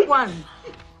quiet one.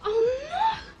 Oh,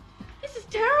 no! This is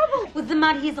terrible. Was the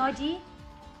mud his idea?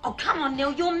 Oh, come on,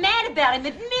 Nell. You're mad about him.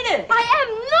 Admit it. I am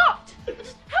not!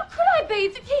 How could I be?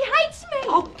 He hates me!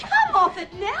 Oh, come off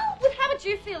it now. Well, how would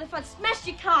you feel if I'd smashed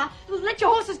your car, let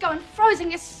your horses go and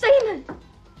frozen your semen?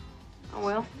 Oh,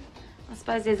 well, I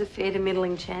suppose there's a fair to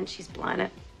middling chance she's blown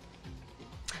it.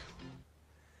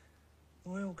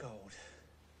 Royal Gold,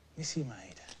 Missy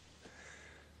Maid,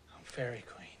 and Fairy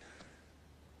Queen.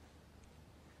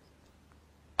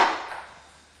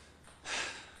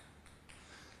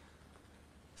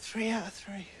 3 out of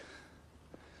 3.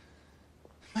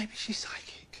 Maybe she's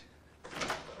psychic.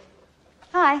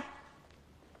 Hi.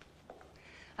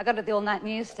 I got it at the all-night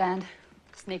newsstand.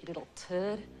 Sneaky little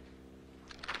turd.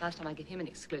 Last time I gave him an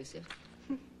exclusive.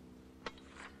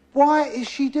 Why is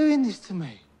she doing this to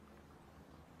me?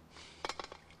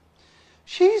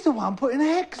 She's the one putting a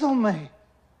hex on me.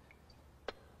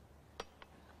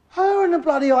 Her and the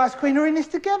bloody Ice Queen are in this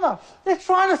together. They're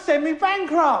trying to send me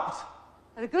bankrupt.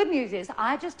 The good news is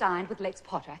I just dined with Lex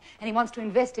Potter and he wants to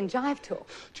invest in Jive Talk.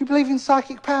 Do you believe in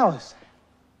psychic powers?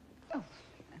 Oh,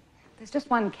 there's just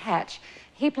one catch.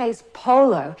 He plays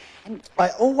polo and... I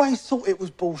always thought it was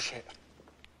bullshit.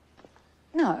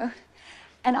 No.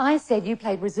 And I said you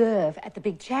played reserve at the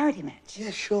big charity match.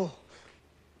 Yeah, sure.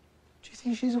 Do you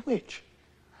think she's a witch?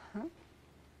 Huh?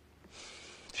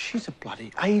 She's a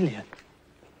bloody alien.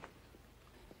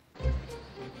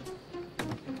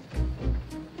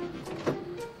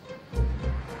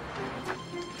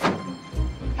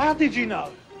 How did you know?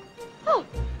 Oh,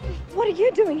 what are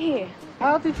you doing here?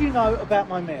 How did you know about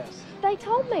my mares? They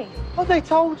told me. Oh, they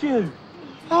told you?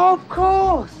 Oh, of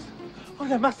course. Oh,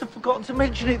 they must have forgotten to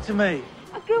mention it to me.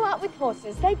 I grew up with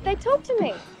horses. They talk to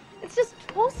me. It's just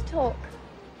horse talk.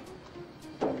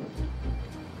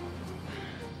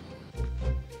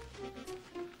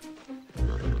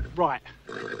 Right.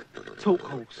 Talk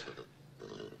horse.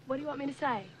 What do you want me to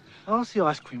say? Ask the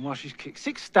ice cream why she's kicked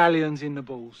 6 stallions in the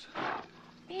balls.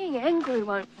 Being angry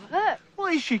won't work.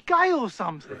 What, is she gay or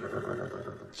something?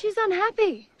 She's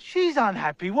unhappy. She's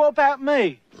unhappy. What about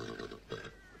me?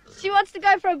 She wants to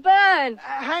go for a burn.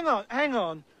 Hang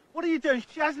on. What are you doing?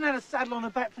 She hasn't had a saddle on her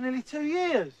back for nearly 2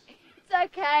 years. It's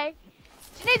okay.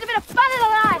 She needs a bit of fun in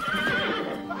her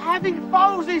life. But having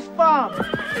foals is fun.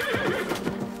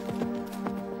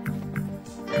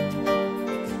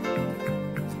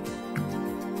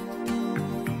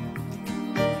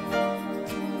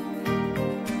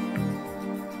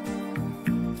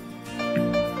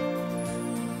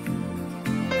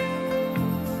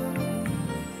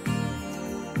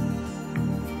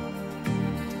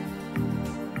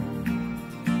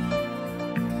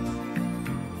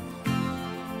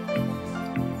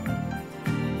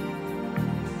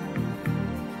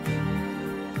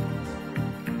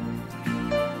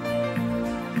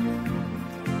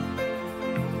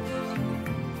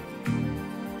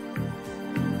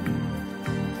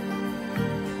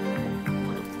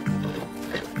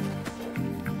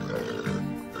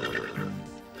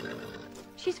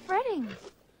 She's fretting.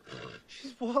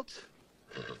 She's what?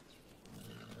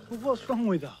 Well, what's wrong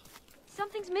with her?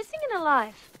 Something's missing in her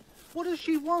life. What does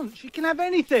she want? She can have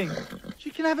anything.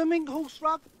 She can have a mink horse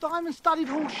rug, diamond-studded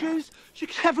horseshoes. She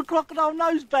can have a crocodile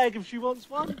nose bag if she wants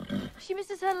one. She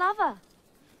misses her lover.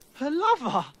 Her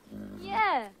lover?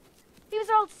 Yeah. He was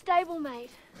her old stablemate.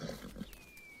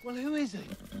 Well, who is he?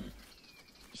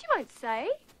 She won't say.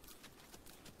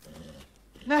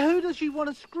 Now, who does she want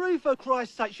to screw, for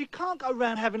Christ's sake? She can't go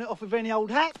round having it off with any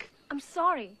old hack. I'm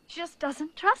sorry. She just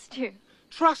doesn't trust you.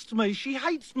 Trust me, she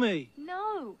hates me.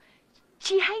 No.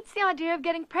 She hates the idea of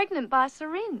getting pregnant by a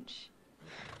syringe.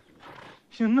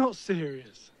 You're not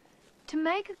serious. To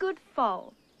make a good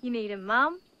foal, you need a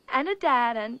mum and a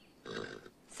dad and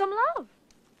some love.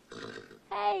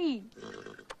 Hey.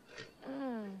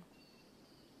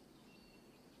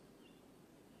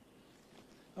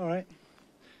 All right.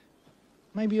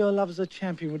 Maybe your lover's a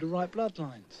champion with the right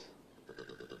bloodlines.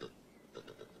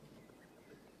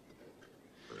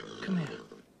 Come here.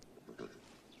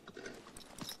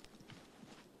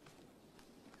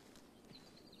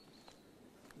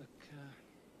 Look,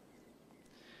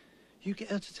 you get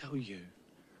her to tell you,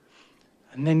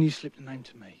 and then you slip the name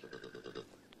to me.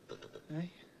 Eh?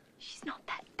 She's not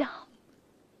that dumb.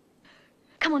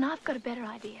 Come on, I've got a better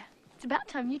idea. It's about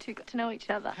time you two got to know each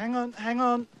other. Hang on.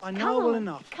 I know her well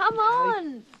enough. Come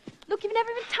on. Look, you've never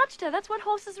even touched her. That's what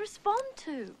horses respond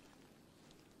to.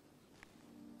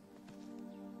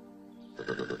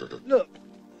 Look,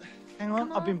 hang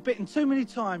on. I've been bitten too many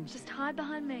times. Just hide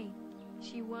behind me.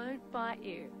 She won't bite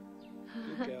you.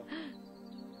 Good girl.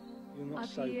 You're not Up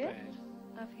so here.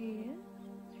 bad. Up here.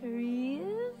 Her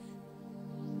ears.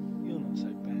 You're not so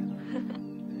bad.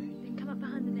 Then come up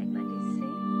behind the neck like this, see?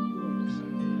 You're not so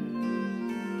bad.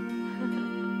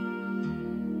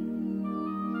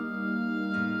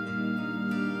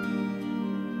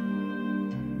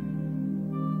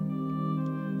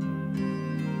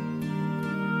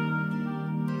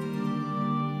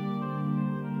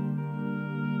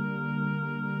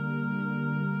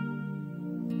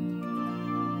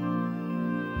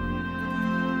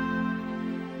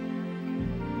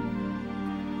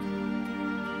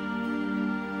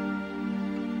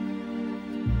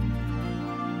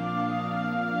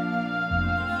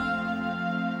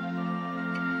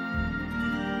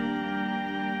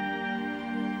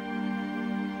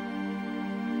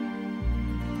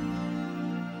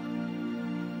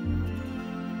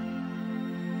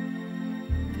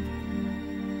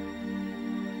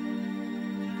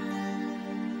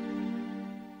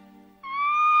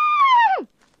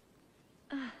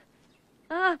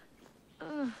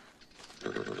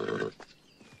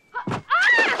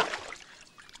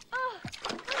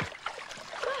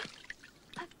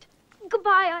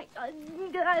 Goodbye.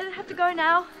 I have to go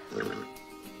now.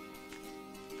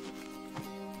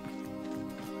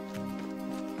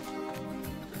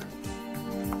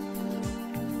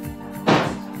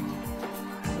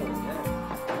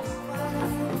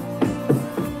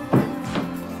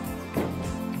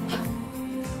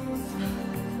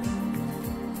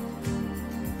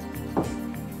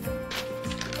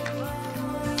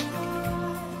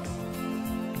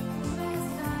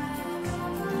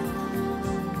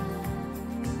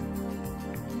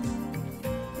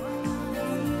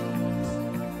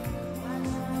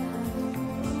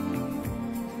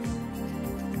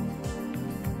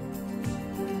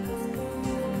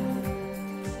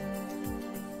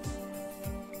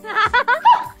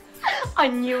 I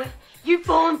knew it. You've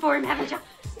fallen for him, haven't you?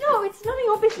 No, it's none of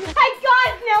your business. Hey,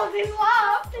 guys, Nell's in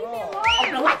love. Leave me alone.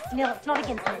 Oh, relax, Nell. It's not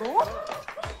against the law.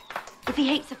 If he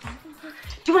hates the fun,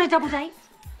 do you want a double date?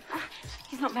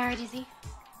 He's not married, is he?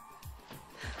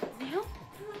 Nell?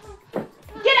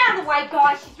 Get out of the way,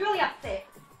 guys. She's really upset.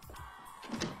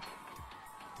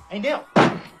 Hey, Nell.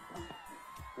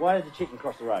 Why did the chicken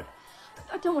cross the road?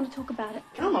 I don't want to talk about it.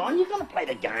 Come on, you've got to play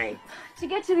the game. To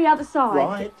get to the other side.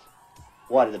 Right.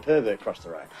 Why did the pervert cross the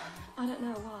road? I don't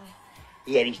know why.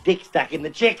 He had his dick stuck in the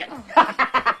chicken.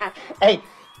 Oh. Hey,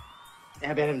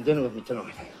 how about having dinner with me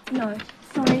tonight? No,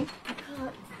 sorry, I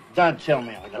can't. Don't tell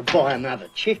me I'm going to buy another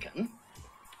chicken.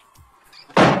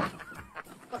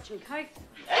 Got you, Coke.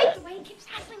 Hey, the way he keeps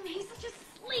hassling me, he's such a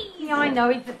sleaze. Yeah, I know.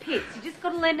 He's the pits. You just got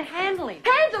to learn to handle him.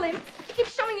 Handle him? He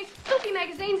keeps shoving his filthy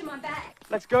magazines in my bag.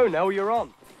 Let's go, Nell. You're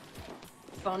on.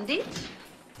 Bondage,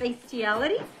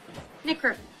 bestiality,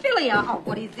 necrophilia. Oh,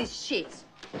 what is this shit?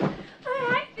 I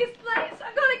hate this place.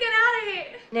 I've got to get out of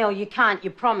here. Nell, you can't.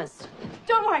 You promised.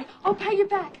 Don't worry, I'll pay you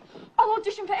back. I'll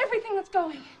audition for everything that's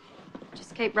going.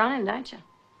 Just keep running, don't you?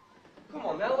 Come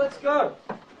on, Nell. Let's go.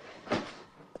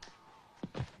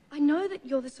 I know that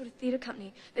you're the sort of theatre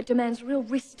company that demands real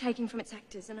risk-taking from its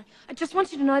actors, and I just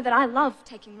want you to know that I love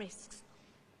taking risks.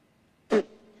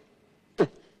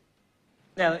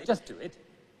 Now, just do it.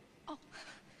 Oh.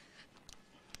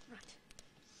 Right.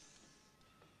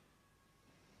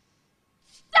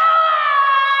 Stop!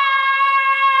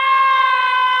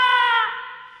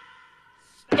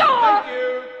 Thank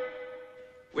you.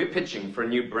 We're pitching for a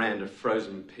new brand of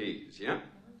frozen peas, yeah?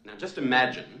 Now, just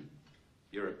imagine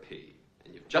you're a pea,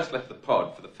 and you've just left the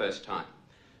pod for the first time.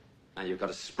 Now, you've got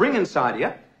a spring inside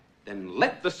you, then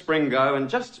let the spring go and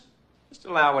just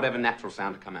allow whatever natural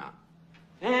sound to come out.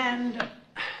 And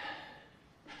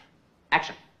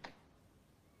action.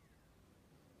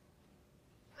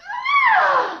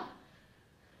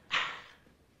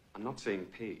 I'm not seeing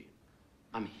pea.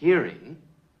 I'm hearing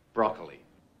broccoli.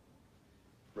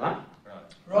 Right?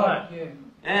 Right, yeah.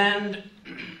 And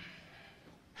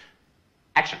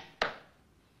action.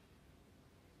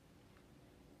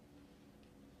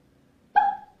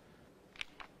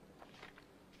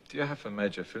 Do you have a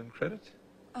major film credit?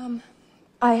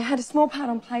 I had a small part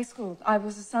on Play School. I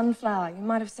was a sunflower. You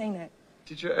might have seen it.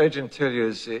 Did your agent tell you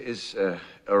is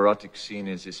erotic scene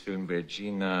is this film where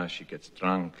Gina, she gets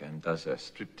drunk and does a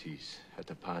striptease at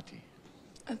a party?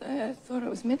 I thought it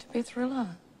was meant to be a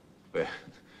thriller. Well,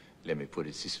 let me put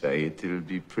it this way, it will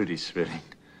be pretty thrilling.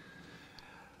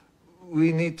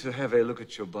 We need to have a look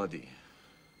at your body.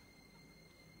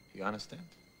 You understand?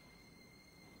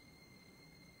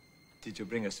 Did you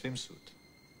bring a swimsuit?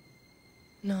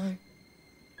 No.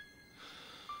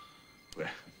 Well,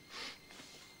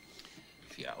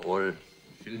 if you are all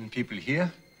film people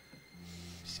here,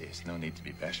 there's no need to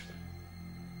be bashful.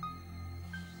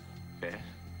 Well,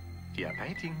 we are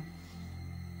waiting.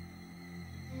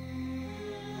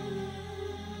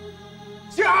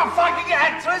 You're a fucking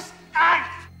actress!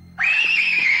 Act!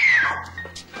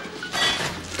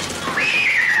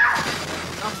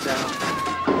 Calm down.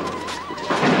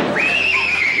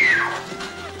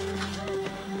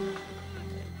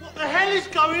 What the hell is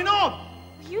going on?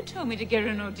 You told me to get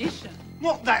an audition.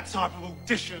 Not that type of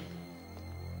audition.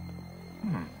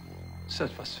 So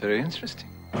it was very interesting.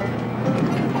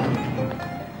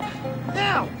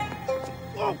 Now!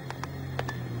 Whoa!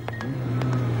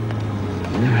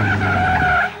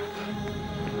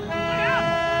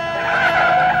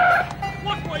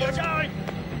 Watch where you're going!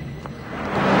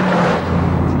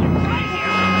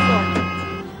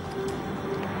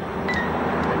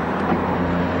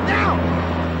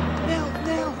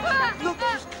 Look,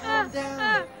 just calm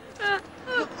down.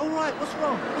 Look, all right, what's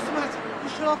wrong? What's the matter? Who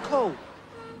should I call?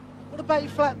 What about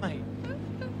your flatmate?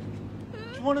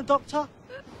 Do you want a doctor?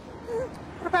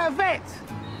 What about a vet?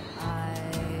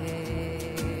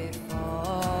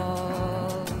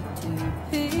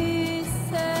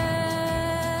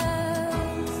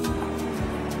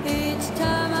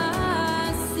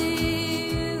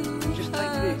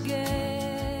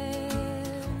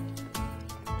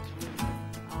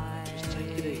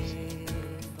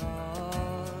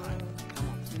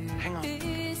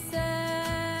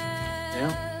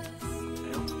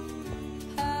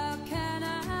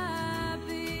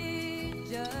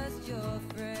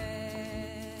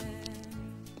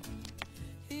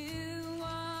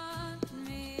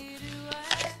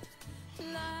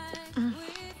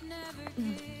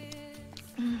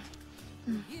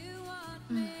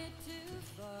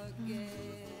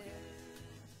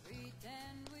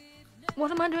 What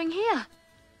am I doing here?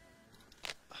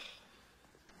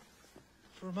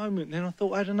 For a moment then I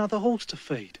thought I had another horse to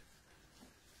feed.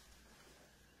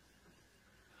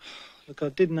 Look, I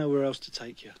didn't know where else to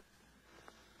take you.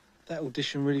 That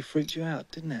audition really freaked you out,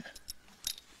 didn't it?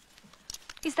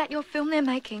 Is that your film they're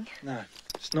making? No,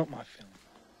 it's not my film.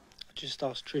 I just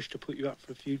asked Trish to put you up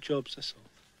for a few jobs, that's all.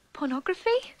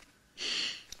 Pornography?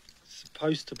 It's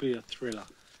supposed to be a thriller.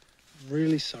 I'm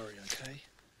really sorry, okay?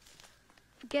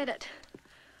 Forget it.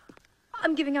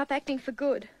 I'm giving up acting for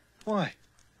good. Why?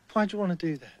 Why'd you want to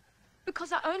do that?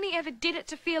 Because I only ever did it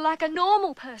to feel like a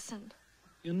normal person.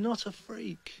 You're not a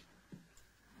freak.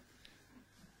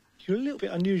 You're a little bit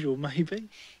unusual, maybe.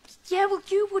 Yeah, well,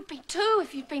 you would be too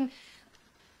if you'd been...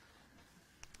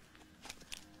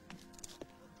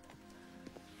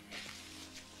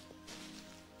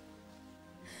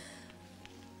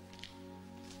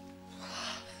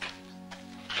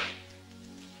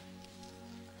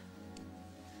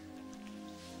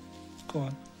 Go on.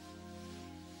 Do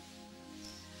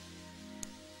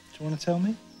you want to tell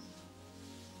me?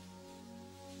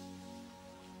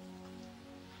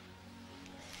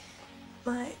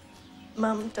 My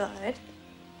mum died,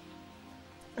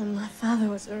 and my father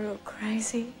was a real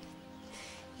crazy.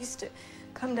 He used to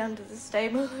come down to the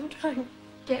stable and try and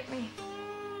get me.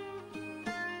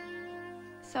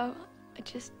 So I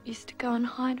just used to go and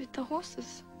hide with the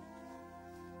horses.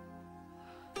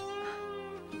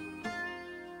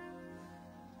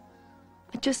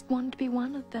 I just wanted to be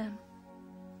one of them.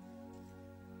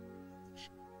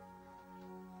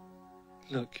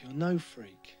 Look, you're no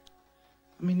freak.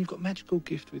 I mean, you've got magical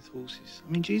gift with horses.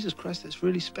 I mean, Jesus Christ, that's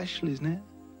really special, isn't it?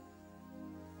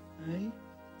 Hey?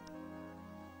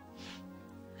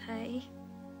 Hey?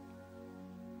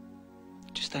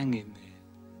 Just hang in there.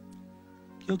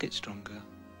 You'll get stronger.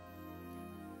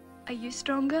 Are you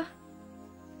stronger?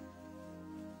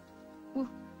 Well,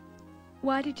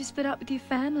 why did you split up with your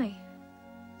family?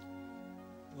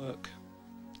 Work.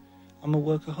 I'm a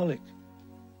workaholic.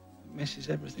 It messes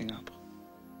everything up.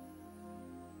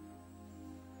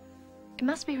 It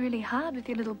must be really hard with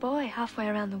your little boy halfway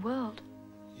around the world.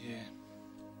 Yeah.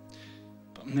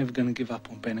 But I'm never going to give up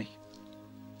on Benny.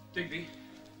 Digby,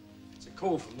 it's a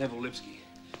call from Nell Tiscowitz.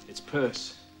 It's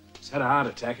Perce. He's had a heart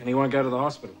attack and he won't go to the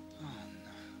hospital. Oh,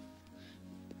 no.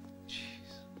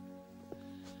 Jeez.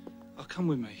 Oh, come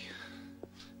with me.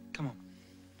 Come on.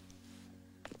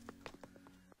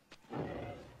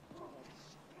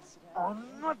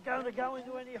 I'm not going to go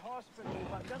into any hospital.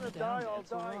 If I'm going to die, I'll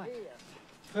die here.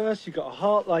 Perce, you've got a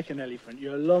heart like an elephant.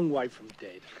 You're a long way from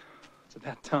dead. It's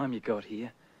about time you got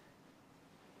here.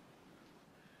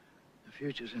 The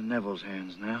future's in Neville's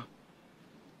hands now.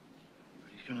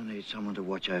 But he's going to need someone to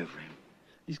watch over him.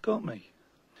 He's got me.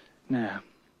 Now,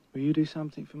 will you do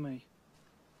something for me?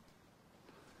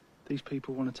 These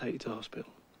people want to take you to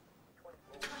hospital.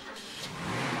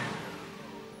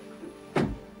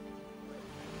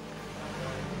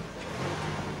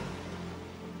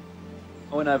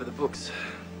 I went over the books.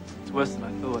 It's worse than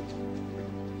I thought.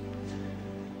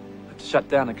 I have to shut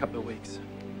down in a couple of weeks.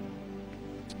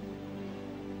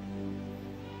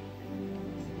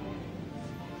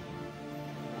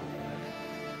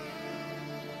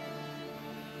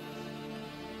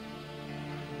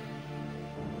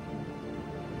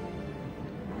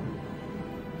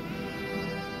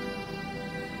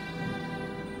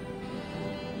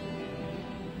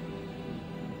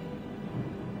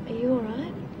 Are you all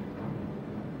right?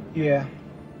 Yeah.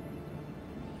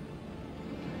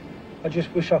 I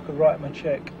just wish I could write him a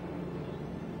check.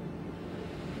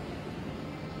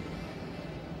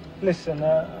 Listen,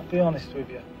 I'll be honest with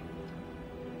you.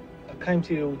 I came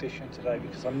to your audition today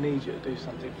because I need you to do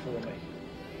something for me.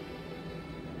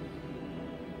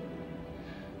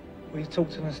 Will you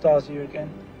talk to Nastasia again?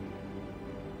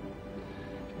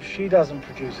 If she doesn't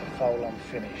produce a foal, I'm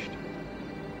finished.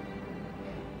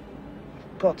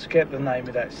 I've got to get the name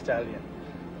of that stallion.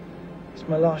 It's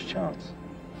my last chance.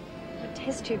 A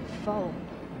test tube foal.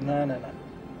 No.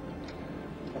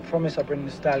 I promise I'll bring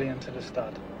the stallion to the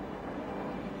stud.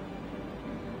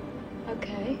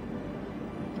 Okay.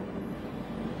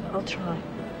 I'll try.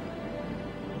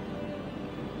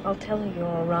 I'll tell her you're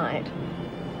all right.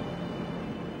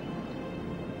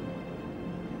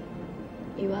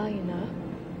 You are, you know.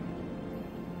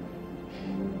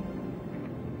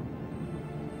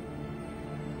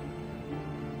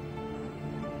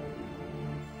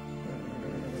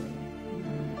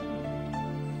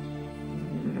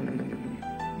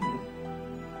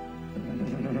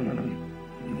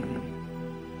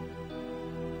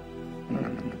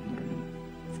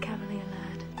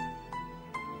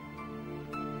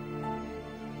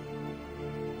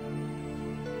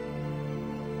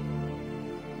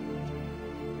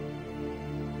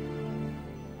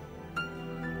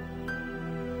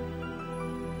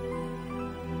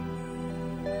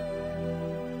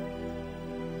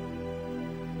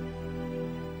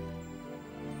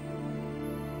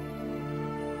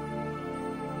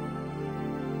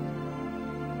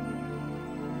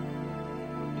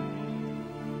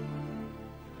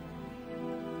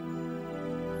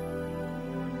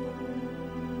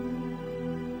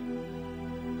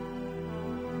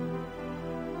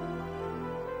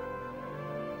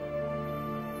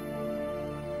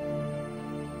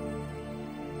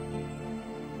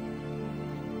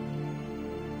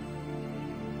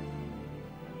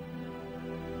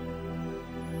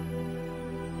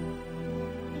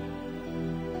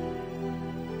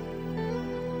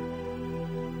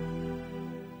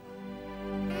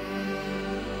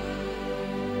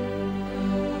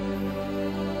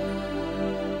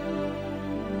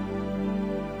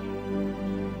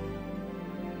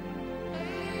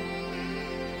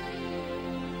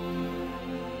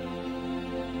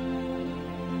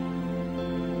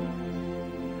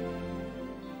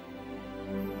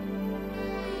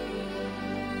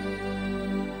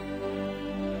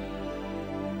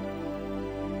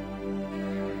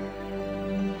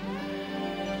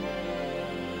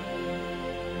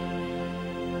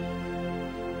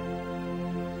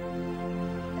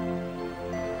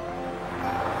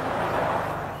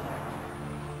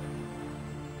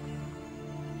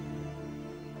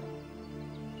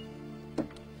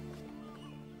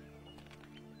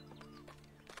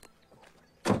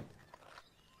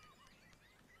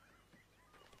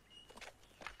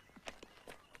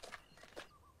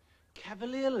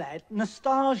 Cavalier Lad,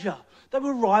 Nastasia. They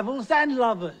were rivals and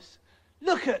lovers.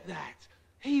 Look at that.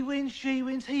 He wins, she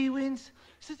wins, he wins.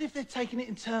 It's as if they're taking it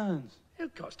in turns.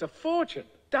 It cost a fortune.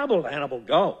 Double Hannibal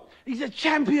gold. He's a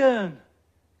champion.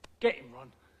 Get him,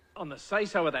 Ron. On the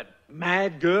say-so of that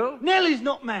mad girl? Nellie's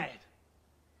not mad.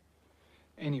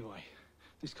 Anyway,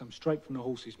 this comes straight from the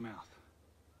horse's mouth.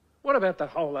 What about the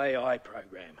whole AI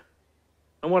program?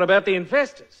 And what about the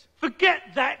investors? Forget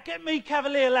that. Get me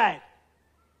Cavalier Lad.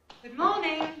 Good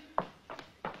morning.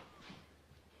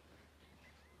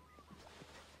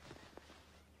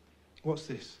 What's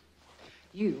this?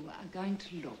 You are going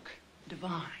to look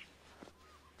divine.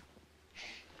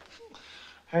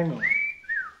 Hang on.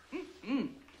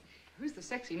 Who's the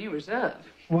sexy new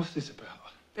reserve? What's this about?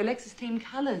 The Lexus team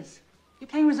colours. You're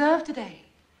playing reserve today.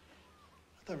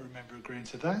 I don't remember agreeing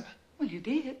to that. Well, you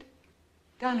did.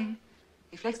 Darling,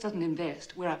 if Lex doesn't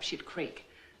invest, we're up shit creek.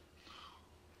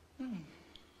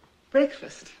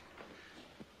 Breakfast.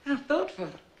 How thoughtful.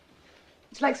 Would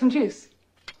you like some juice?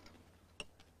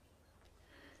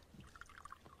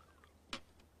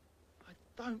 I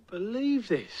don't believe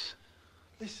this.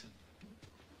 Listen.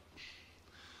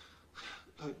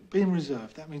 Look, being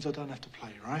reserved, that means I don't have to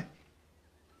play, right?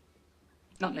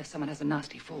 Not unless someone has a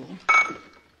nasty fall.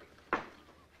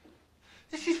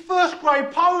 This is first grade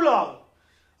polo.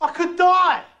 I could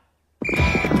die.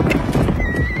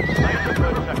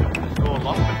 Score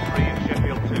Longford 3 and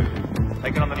Sheffield 2.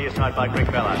 Taken on the near side by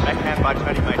Greg Ballard. Backhand by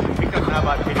Tony Mason. Picked up now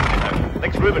by Peter Netto.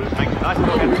 Lex Rubens makes a nice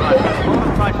forehand drive.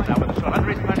 Oliver Price now with a shot under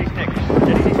his pony's neck.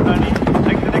 Steadies his pony.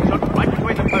 Takes the next shot right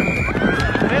between the posts.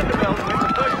 Vanderbilt wins the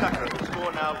third sucker. The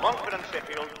score now Longford and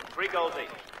Sheffield 3 goals each.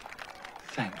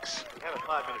 Thanks. We have a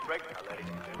 5-minute break now, ladies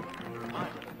and gentlemen.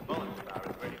 Reminder that the volunteer bar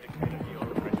is ready to cater to your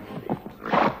refreshment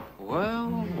needs.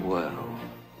 Well, well.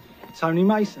 Tony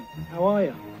Mason, how are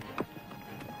you?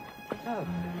 Oh.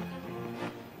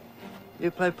 You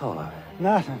play polo?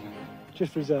 No,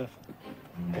 just reserve.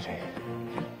 Pity.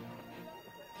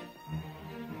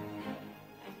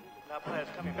 Now players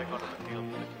coming back onto the field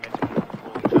for the commencement of the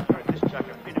fourth chucker, and this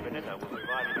chucker, Peter Benetta, will be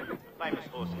riding the famous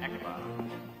horse Akbar.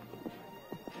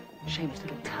 Shameless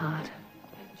little tart.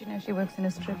 Do you know she works in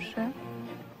a strip show?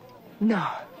 No.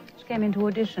 She came in to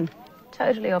audition.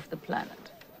 Totally off the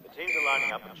planet. The teams are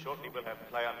lining up and shortly we'll have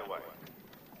play underway.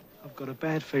 I've got a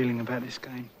bad feeling about this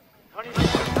game. Tony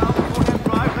Mason now the forehand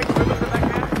drive, Lex Rubens the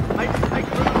backhand. Mason takes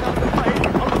Rubens out to play.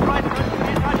 On the right, goes to the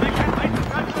inside backhand. Mason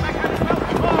drives the backhand as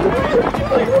well.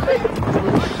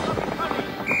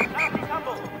 Nasty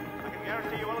tumble. I can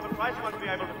guarantee you Oliver Price won't be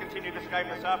able to continue this game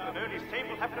this afternoon. His team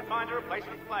will have to find a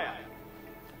replacement player.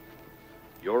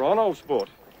 You're on, old sport.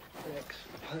 Lex,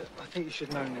 I think you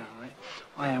should know now, right?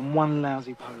 I am one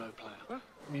lousy polo player.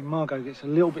 I mean, Margot gets a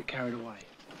little bit carried away.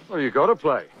 Well, you got to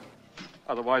play.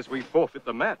 Otherwise, we forfeit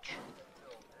the match.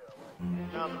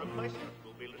 Now the replacement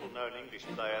will be little-known English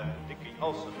player Digby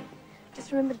Olsen.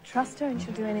 Just remember to trust her and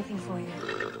she'll do anything for you.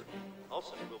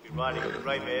 Olsen will be riding the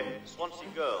grey mare Swansea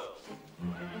Girl.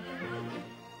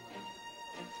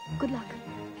 Good luck.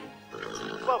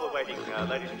 While we're waiting,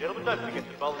 ladies and gentlemen, don't forget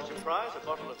the volunteer prize, a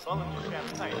bottle of volunteer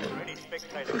champagne for any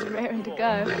spectator. She's raring to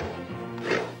go.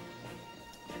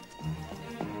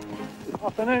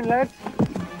 Afternoon, lads.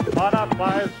 Line up,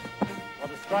 players.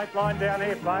 Got a straight line down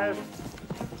here, players.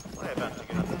 We're about to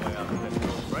get underway after that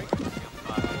short break. The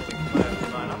umpire calling players to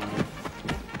line up.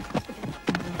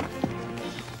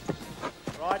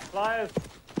 Right, players.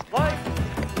 Play.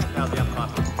 Now the umpire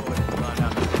will call it to line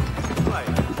up. Play.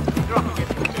 You're up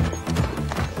against the two.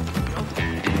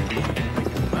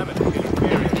 Moment, feeling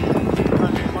furious.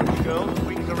 Country Swansea Girl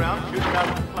swings around, shoots out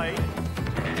of play.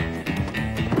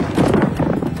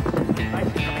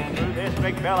 Mason coming through. There's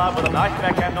Greg Ballard with a nice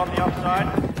backhand on the offside.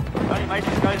 Tony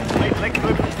Mason goes to meet Lex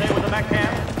Rubens there with a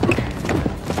backhand.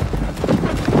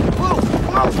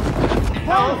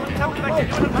 Now Olsen comes back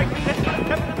into it and makes a set for the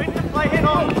captain to beat the play head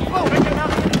on. Richard now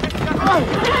to the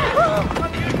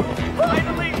unusual. Play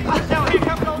the lead. Now here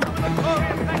comes Olsen with a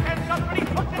glorious backhand shot, but he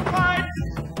puts it wide.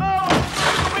 Oh,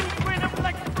 the windscreen of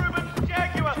Lex Rubens,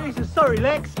 Jaguar. Jesus, sorry,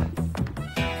 Lex.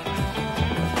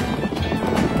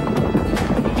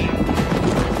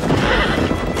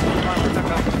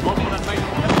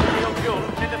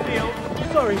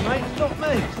 Sorry, mate, it's not me.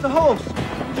 It's the horse.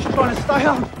 I'm just trying to stay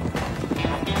on.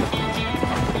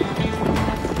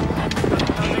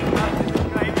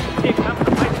 Here comes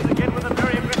the Mason again with a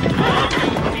very aggressive ball.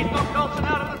 He's knocked Olsen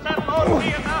out of the saddle. Oh,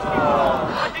 dear, now.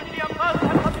 I think the umpires will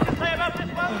have something to say about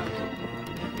this one.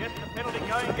 Yes, the penalty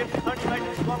going against Tony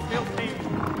Mason's Longfield team.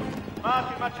 Far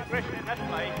too much aggression in that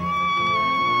play.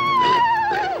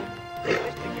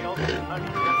 Digby Olsen and Tony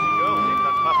Swansea Girl seem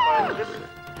unpuffed by all this.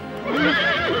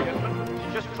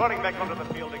 She's just trotting back onto the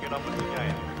field to get on with the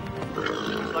game.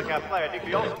 Looks like our player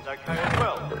Digby Olsen's okay as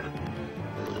well.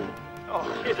 Oh,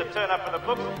 here's a turn up for the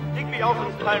books. Digby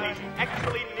Olsen's pony's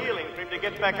actually kneeling for him to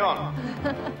get back on.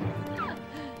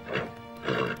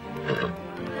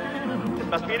 This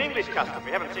must be an English custom.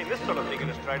 We haven't seen this sort of thing in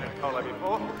Australian polo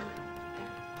before.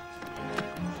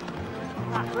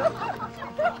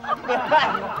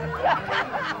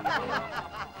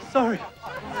 Sorry.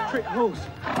 Trick horse.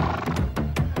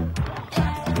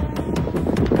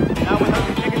 Now with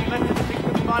only seconds left in the sixth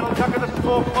and final chuck of the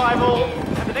score 5-all.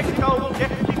 And the next goal will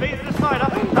definitely be the decider.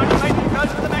 Tony Mason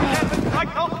goes for the backhand but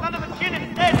strikes Olsen under the chin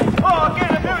instead. Oh,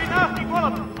 again, a very nasty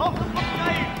wallop. Olsen looks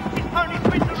dazed. His pony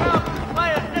spins around.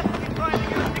 Players desperately trying to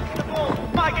get a stick to the ball.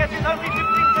 My guess is only 15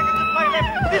 seconds to play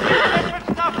left. This is desperate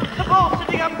stuff. The ball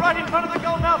sitting up right in front of the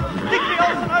goal now. Digby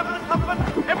Olsen over the top of it.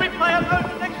 Every player knows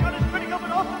the next shot is critical,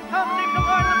 but Olsen can't seem to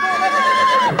line the ball up.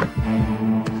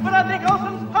 But I think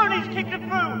Olsen's pony's kicked it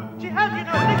through. She has, you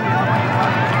know. Digby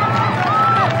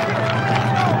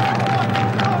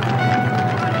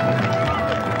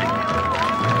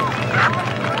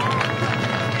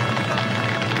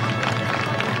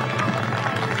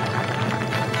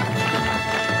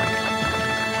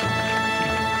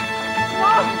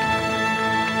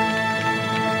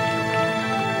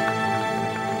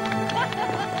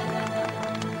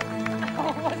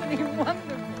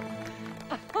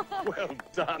Well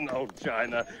done, old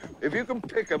China. If you can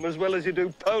pick them as well as you do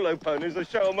polo ponies, the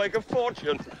show will make a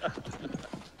fortune.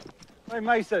 Hey,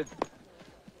 Mason. Do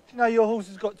you know your horse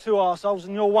has got two arseholes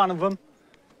and you're one of them?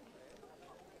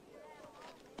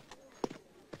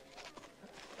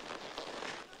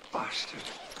 Bastard.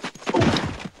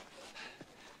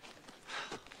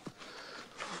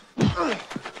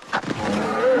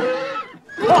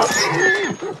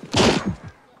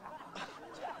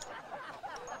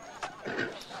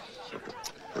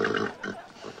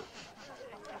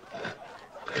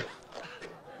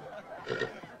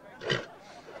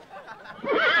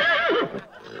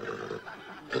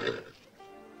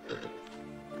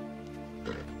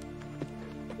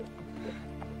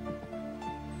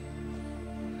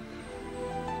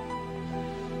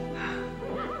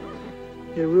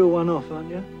 You're a real one-off, aren't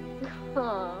you?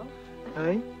 Aww.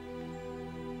 Hey?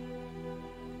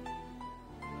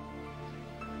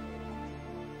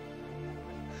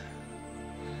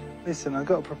 Listen, I've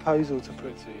got a proposal to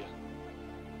put to you.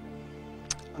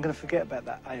 I'm going to forget about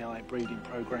that AI breeding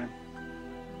program.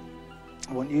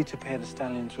 I want you to pair the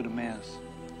stallions with the mares.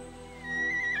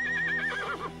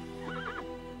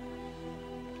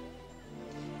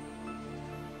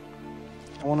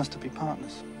 I want us to be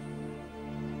partners.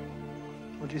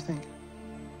 What do you think?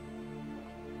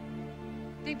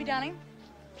 Digby, darling.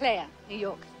 Claire, New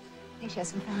York. I think she has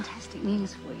some fantastic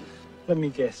news for you. Let me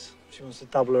guess. She wants to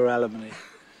double her alimony.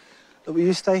 Look, will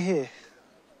you stay here?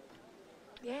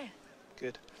 Yeah.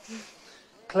 Good.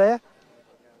 Claire?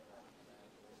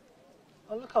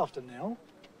 I'll look after Nell.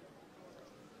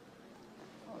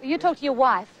 You talk to your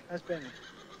wife. How's Benny?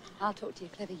 I'll talk to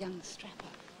your clever young strapper.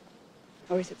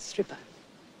 Or is it stripper?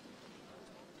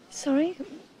 Sorry?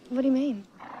 What do you mean?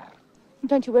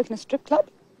 Don't you work in a strip club?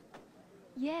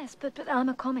 Yes, but I'm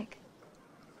a comic.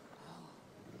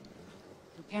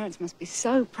 Your parents must be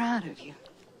so proud of you.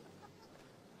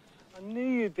 I knew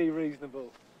you'd be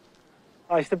reasonable.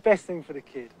 Oh, it's the best thing for the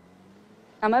kid.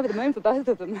 I'm over the moon for both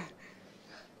of them.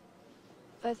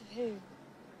 Both of who?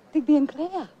 Digby and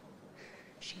Claire.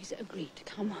 She's agreed to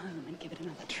come home and give it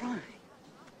another try.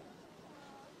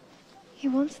 He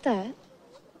wants that?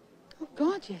 Oh,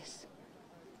 God, yes.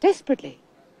 Desperately.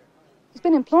 He's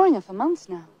been imploring her for months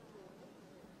now.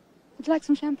 Would you like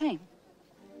some champagne?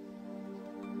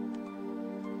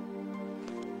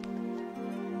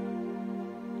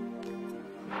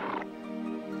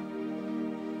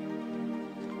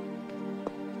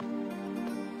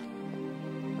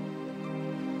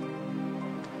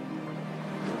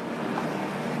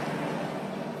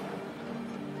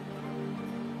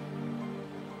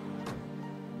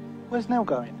 Where's Nell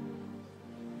going?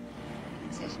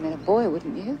 Say she met a boy,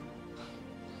 wouldn't you?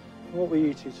 What were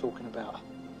you two talking about?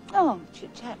 Oh,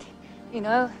 chit-chat. You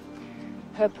know,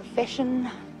 her profession,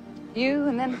 you,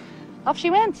 and then off she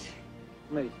went.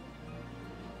 Me?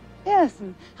 Yes,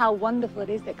 and how wonderful it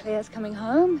is that Claire's coming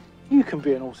home. You can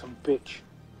be an awesome bitch.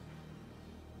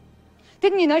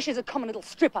 Didn't you know she's a common little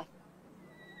stripper?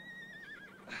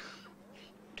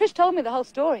 Trish told me the whole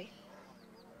story.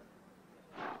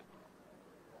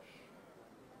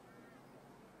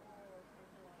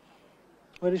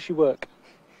 Where does she work?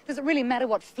 Does it really matter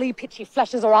what flea pit she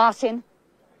flashes her ass in?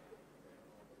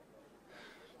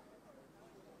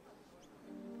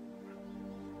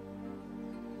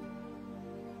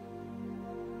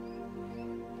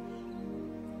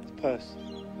 purse.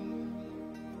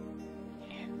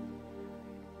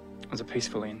 It was a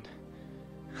peaceful end.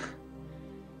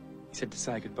 He said to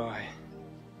say goodbye.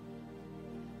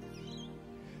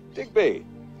 Digby,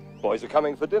 boys are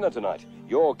coming for dinner tonight.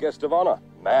 Your guest of honor,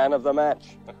 man of the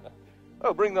match.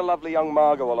 Oh, bring the lovely young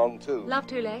Margot along too. Love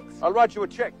to, Lex. I'll write you a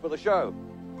cheque for the show.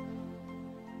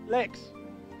 Lex.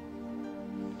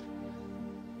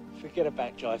 Forget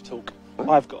about jive talk.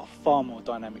 I've got a far more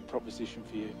dynamic proposition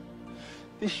for you.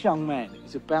 This young man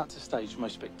is about to stage the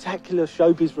most spectacular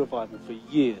showbiz revival for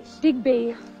years.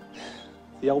 Digby.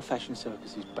 The old-fashioned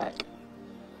circus is back.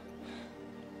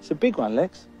 It's a big one,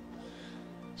 Lex.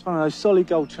 It's one of those solid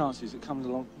gold chances that comes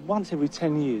along once every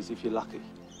 10 years if you're lucky.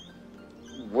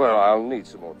 Well, I'll need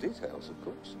some more details, of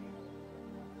course.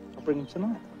 I'll bring him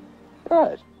tonight.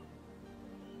 Right.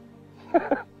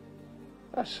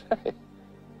 I say,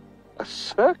 a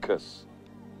circus.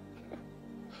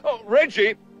 Oh,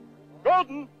 Reggie!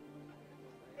 Gordon!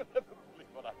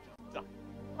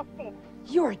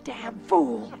 You're a damn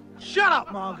fool. Shut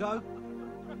up, Margot.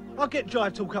 I'll get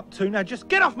jive talk up too. Now just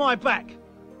get off my back.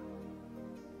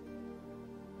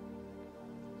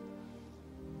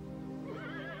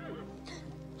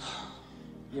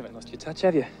 You haven't lost your touch,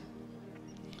 have you?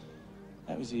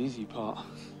 That was the easy part.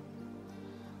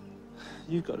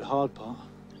 You've got the hard part.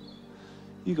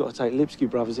 You've got to take Lipsky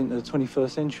Brothers into the 21st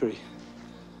century.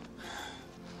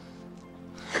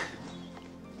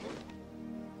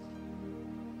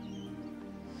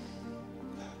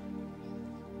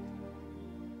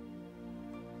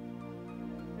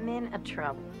 Men are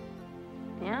trouble.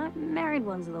 Yeah, married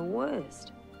ones are the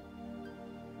worst.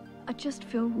 I just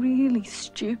feel really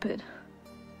stupid.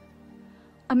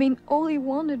 I mean, all he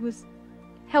wanted was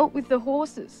help with the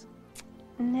horses.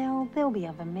 Nell, there'll be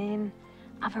other men.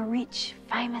 Other rich,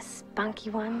 famous,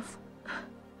 spunky ones.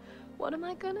 What am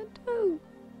I gonna do?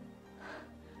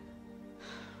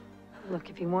 Look,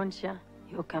 if he wants you,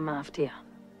 he'll come after you.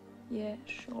 Yeah,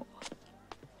 sure.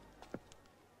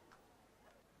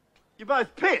 You're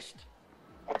both pissed.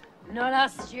 Not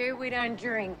us, Stu. We don't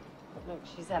drink. Look,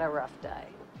 she's had a rough day.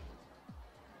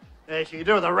 Yeah, she could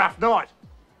do with a rough night.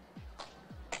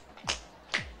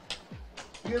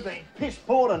 You've been piss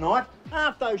poor tonight.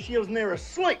 Half those shields in there are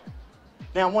asleep.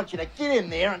 Now I want you to get in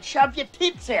there and shove your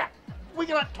tits out. Look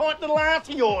at that tight little arse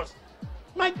of yours.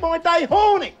 Make my day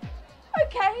horny.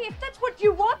 Okay, if that's what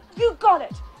you want, you got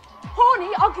it.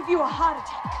 Horny, I'll give you a heart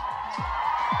attack.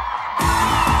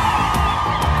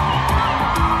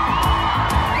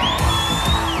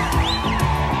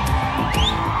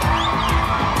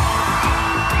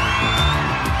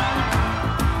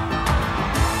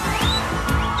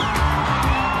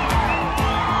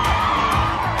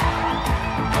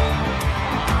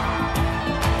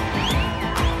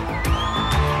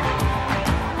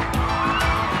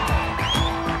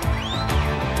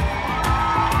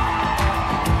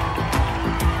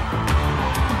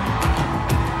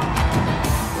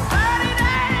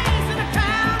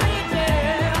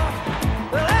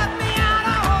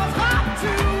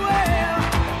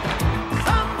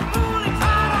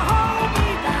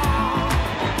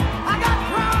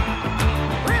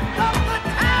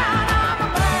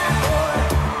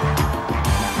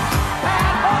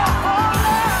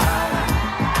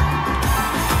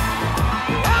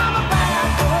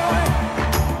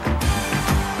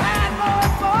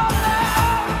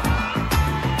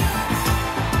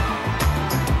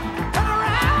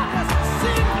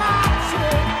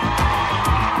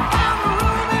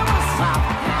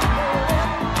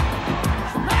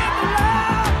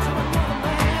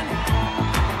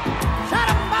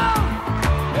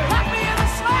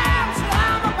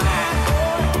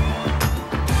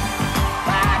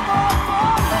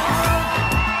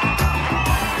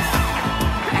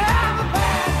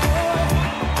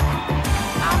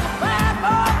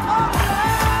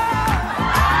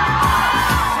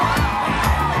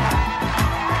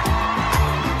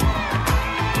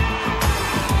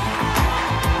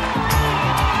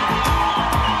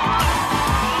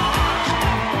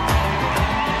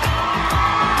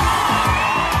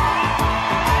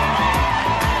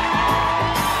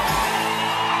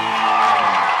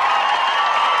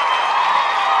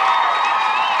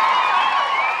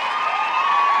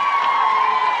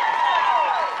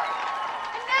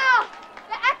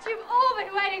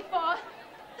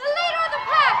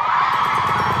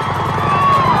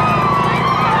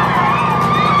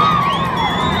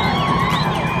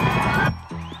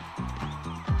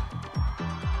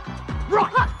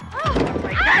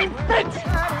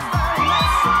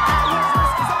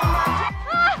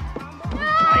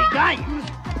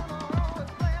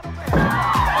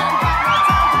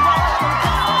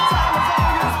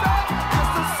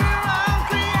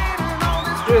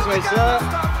 Excuse me, sir.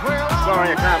 Sorry,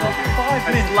 I can't help you. 5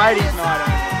 minutes. It's ladies' night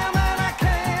only.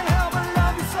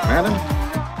 Madam?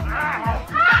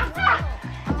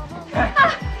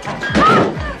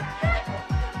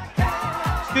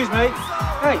 Excuse me.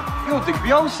 Hey, you're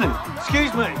Digby Olsen.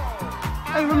 Excuse me.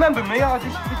 Hey, remember me? I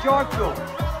auditioned for Jive Tour.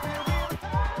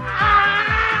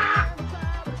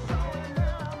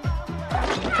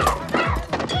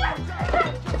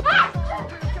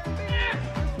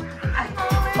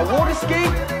 A water ski?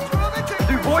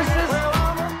 Do voices?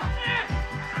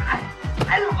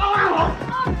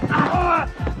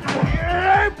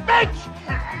 Bitch!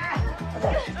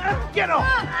 Get off!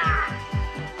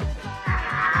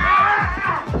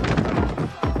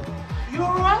 You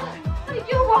all right? What do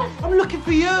you want? I'm looking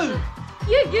for you.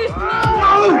 You used me.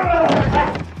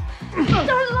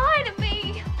 Don't lie to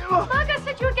me. Margot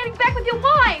said you were getting back with your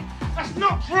wife. That's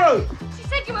not true. She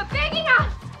said you were begging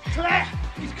us. Claire,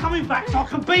 he's coming back so I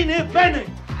can be near Benny.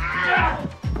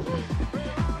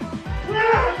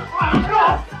 I'm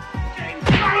not getting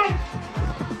back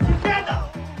together.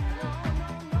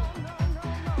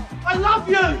 I love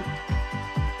you.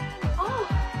 Oh.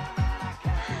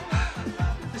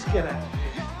 Let's get out of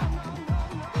here.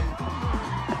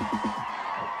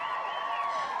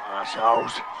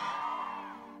 Assholes.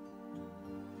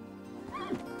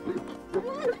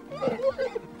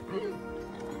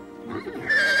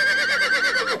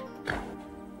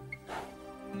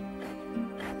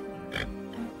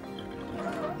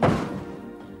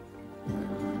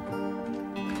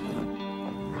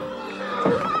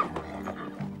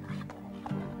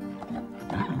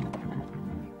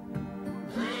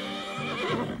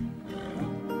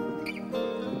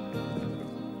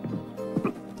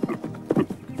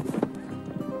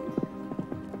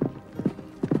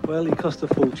 Well, he cost a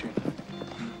fortune.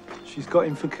 She's got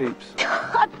him for keeps.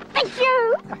 Thank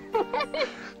you.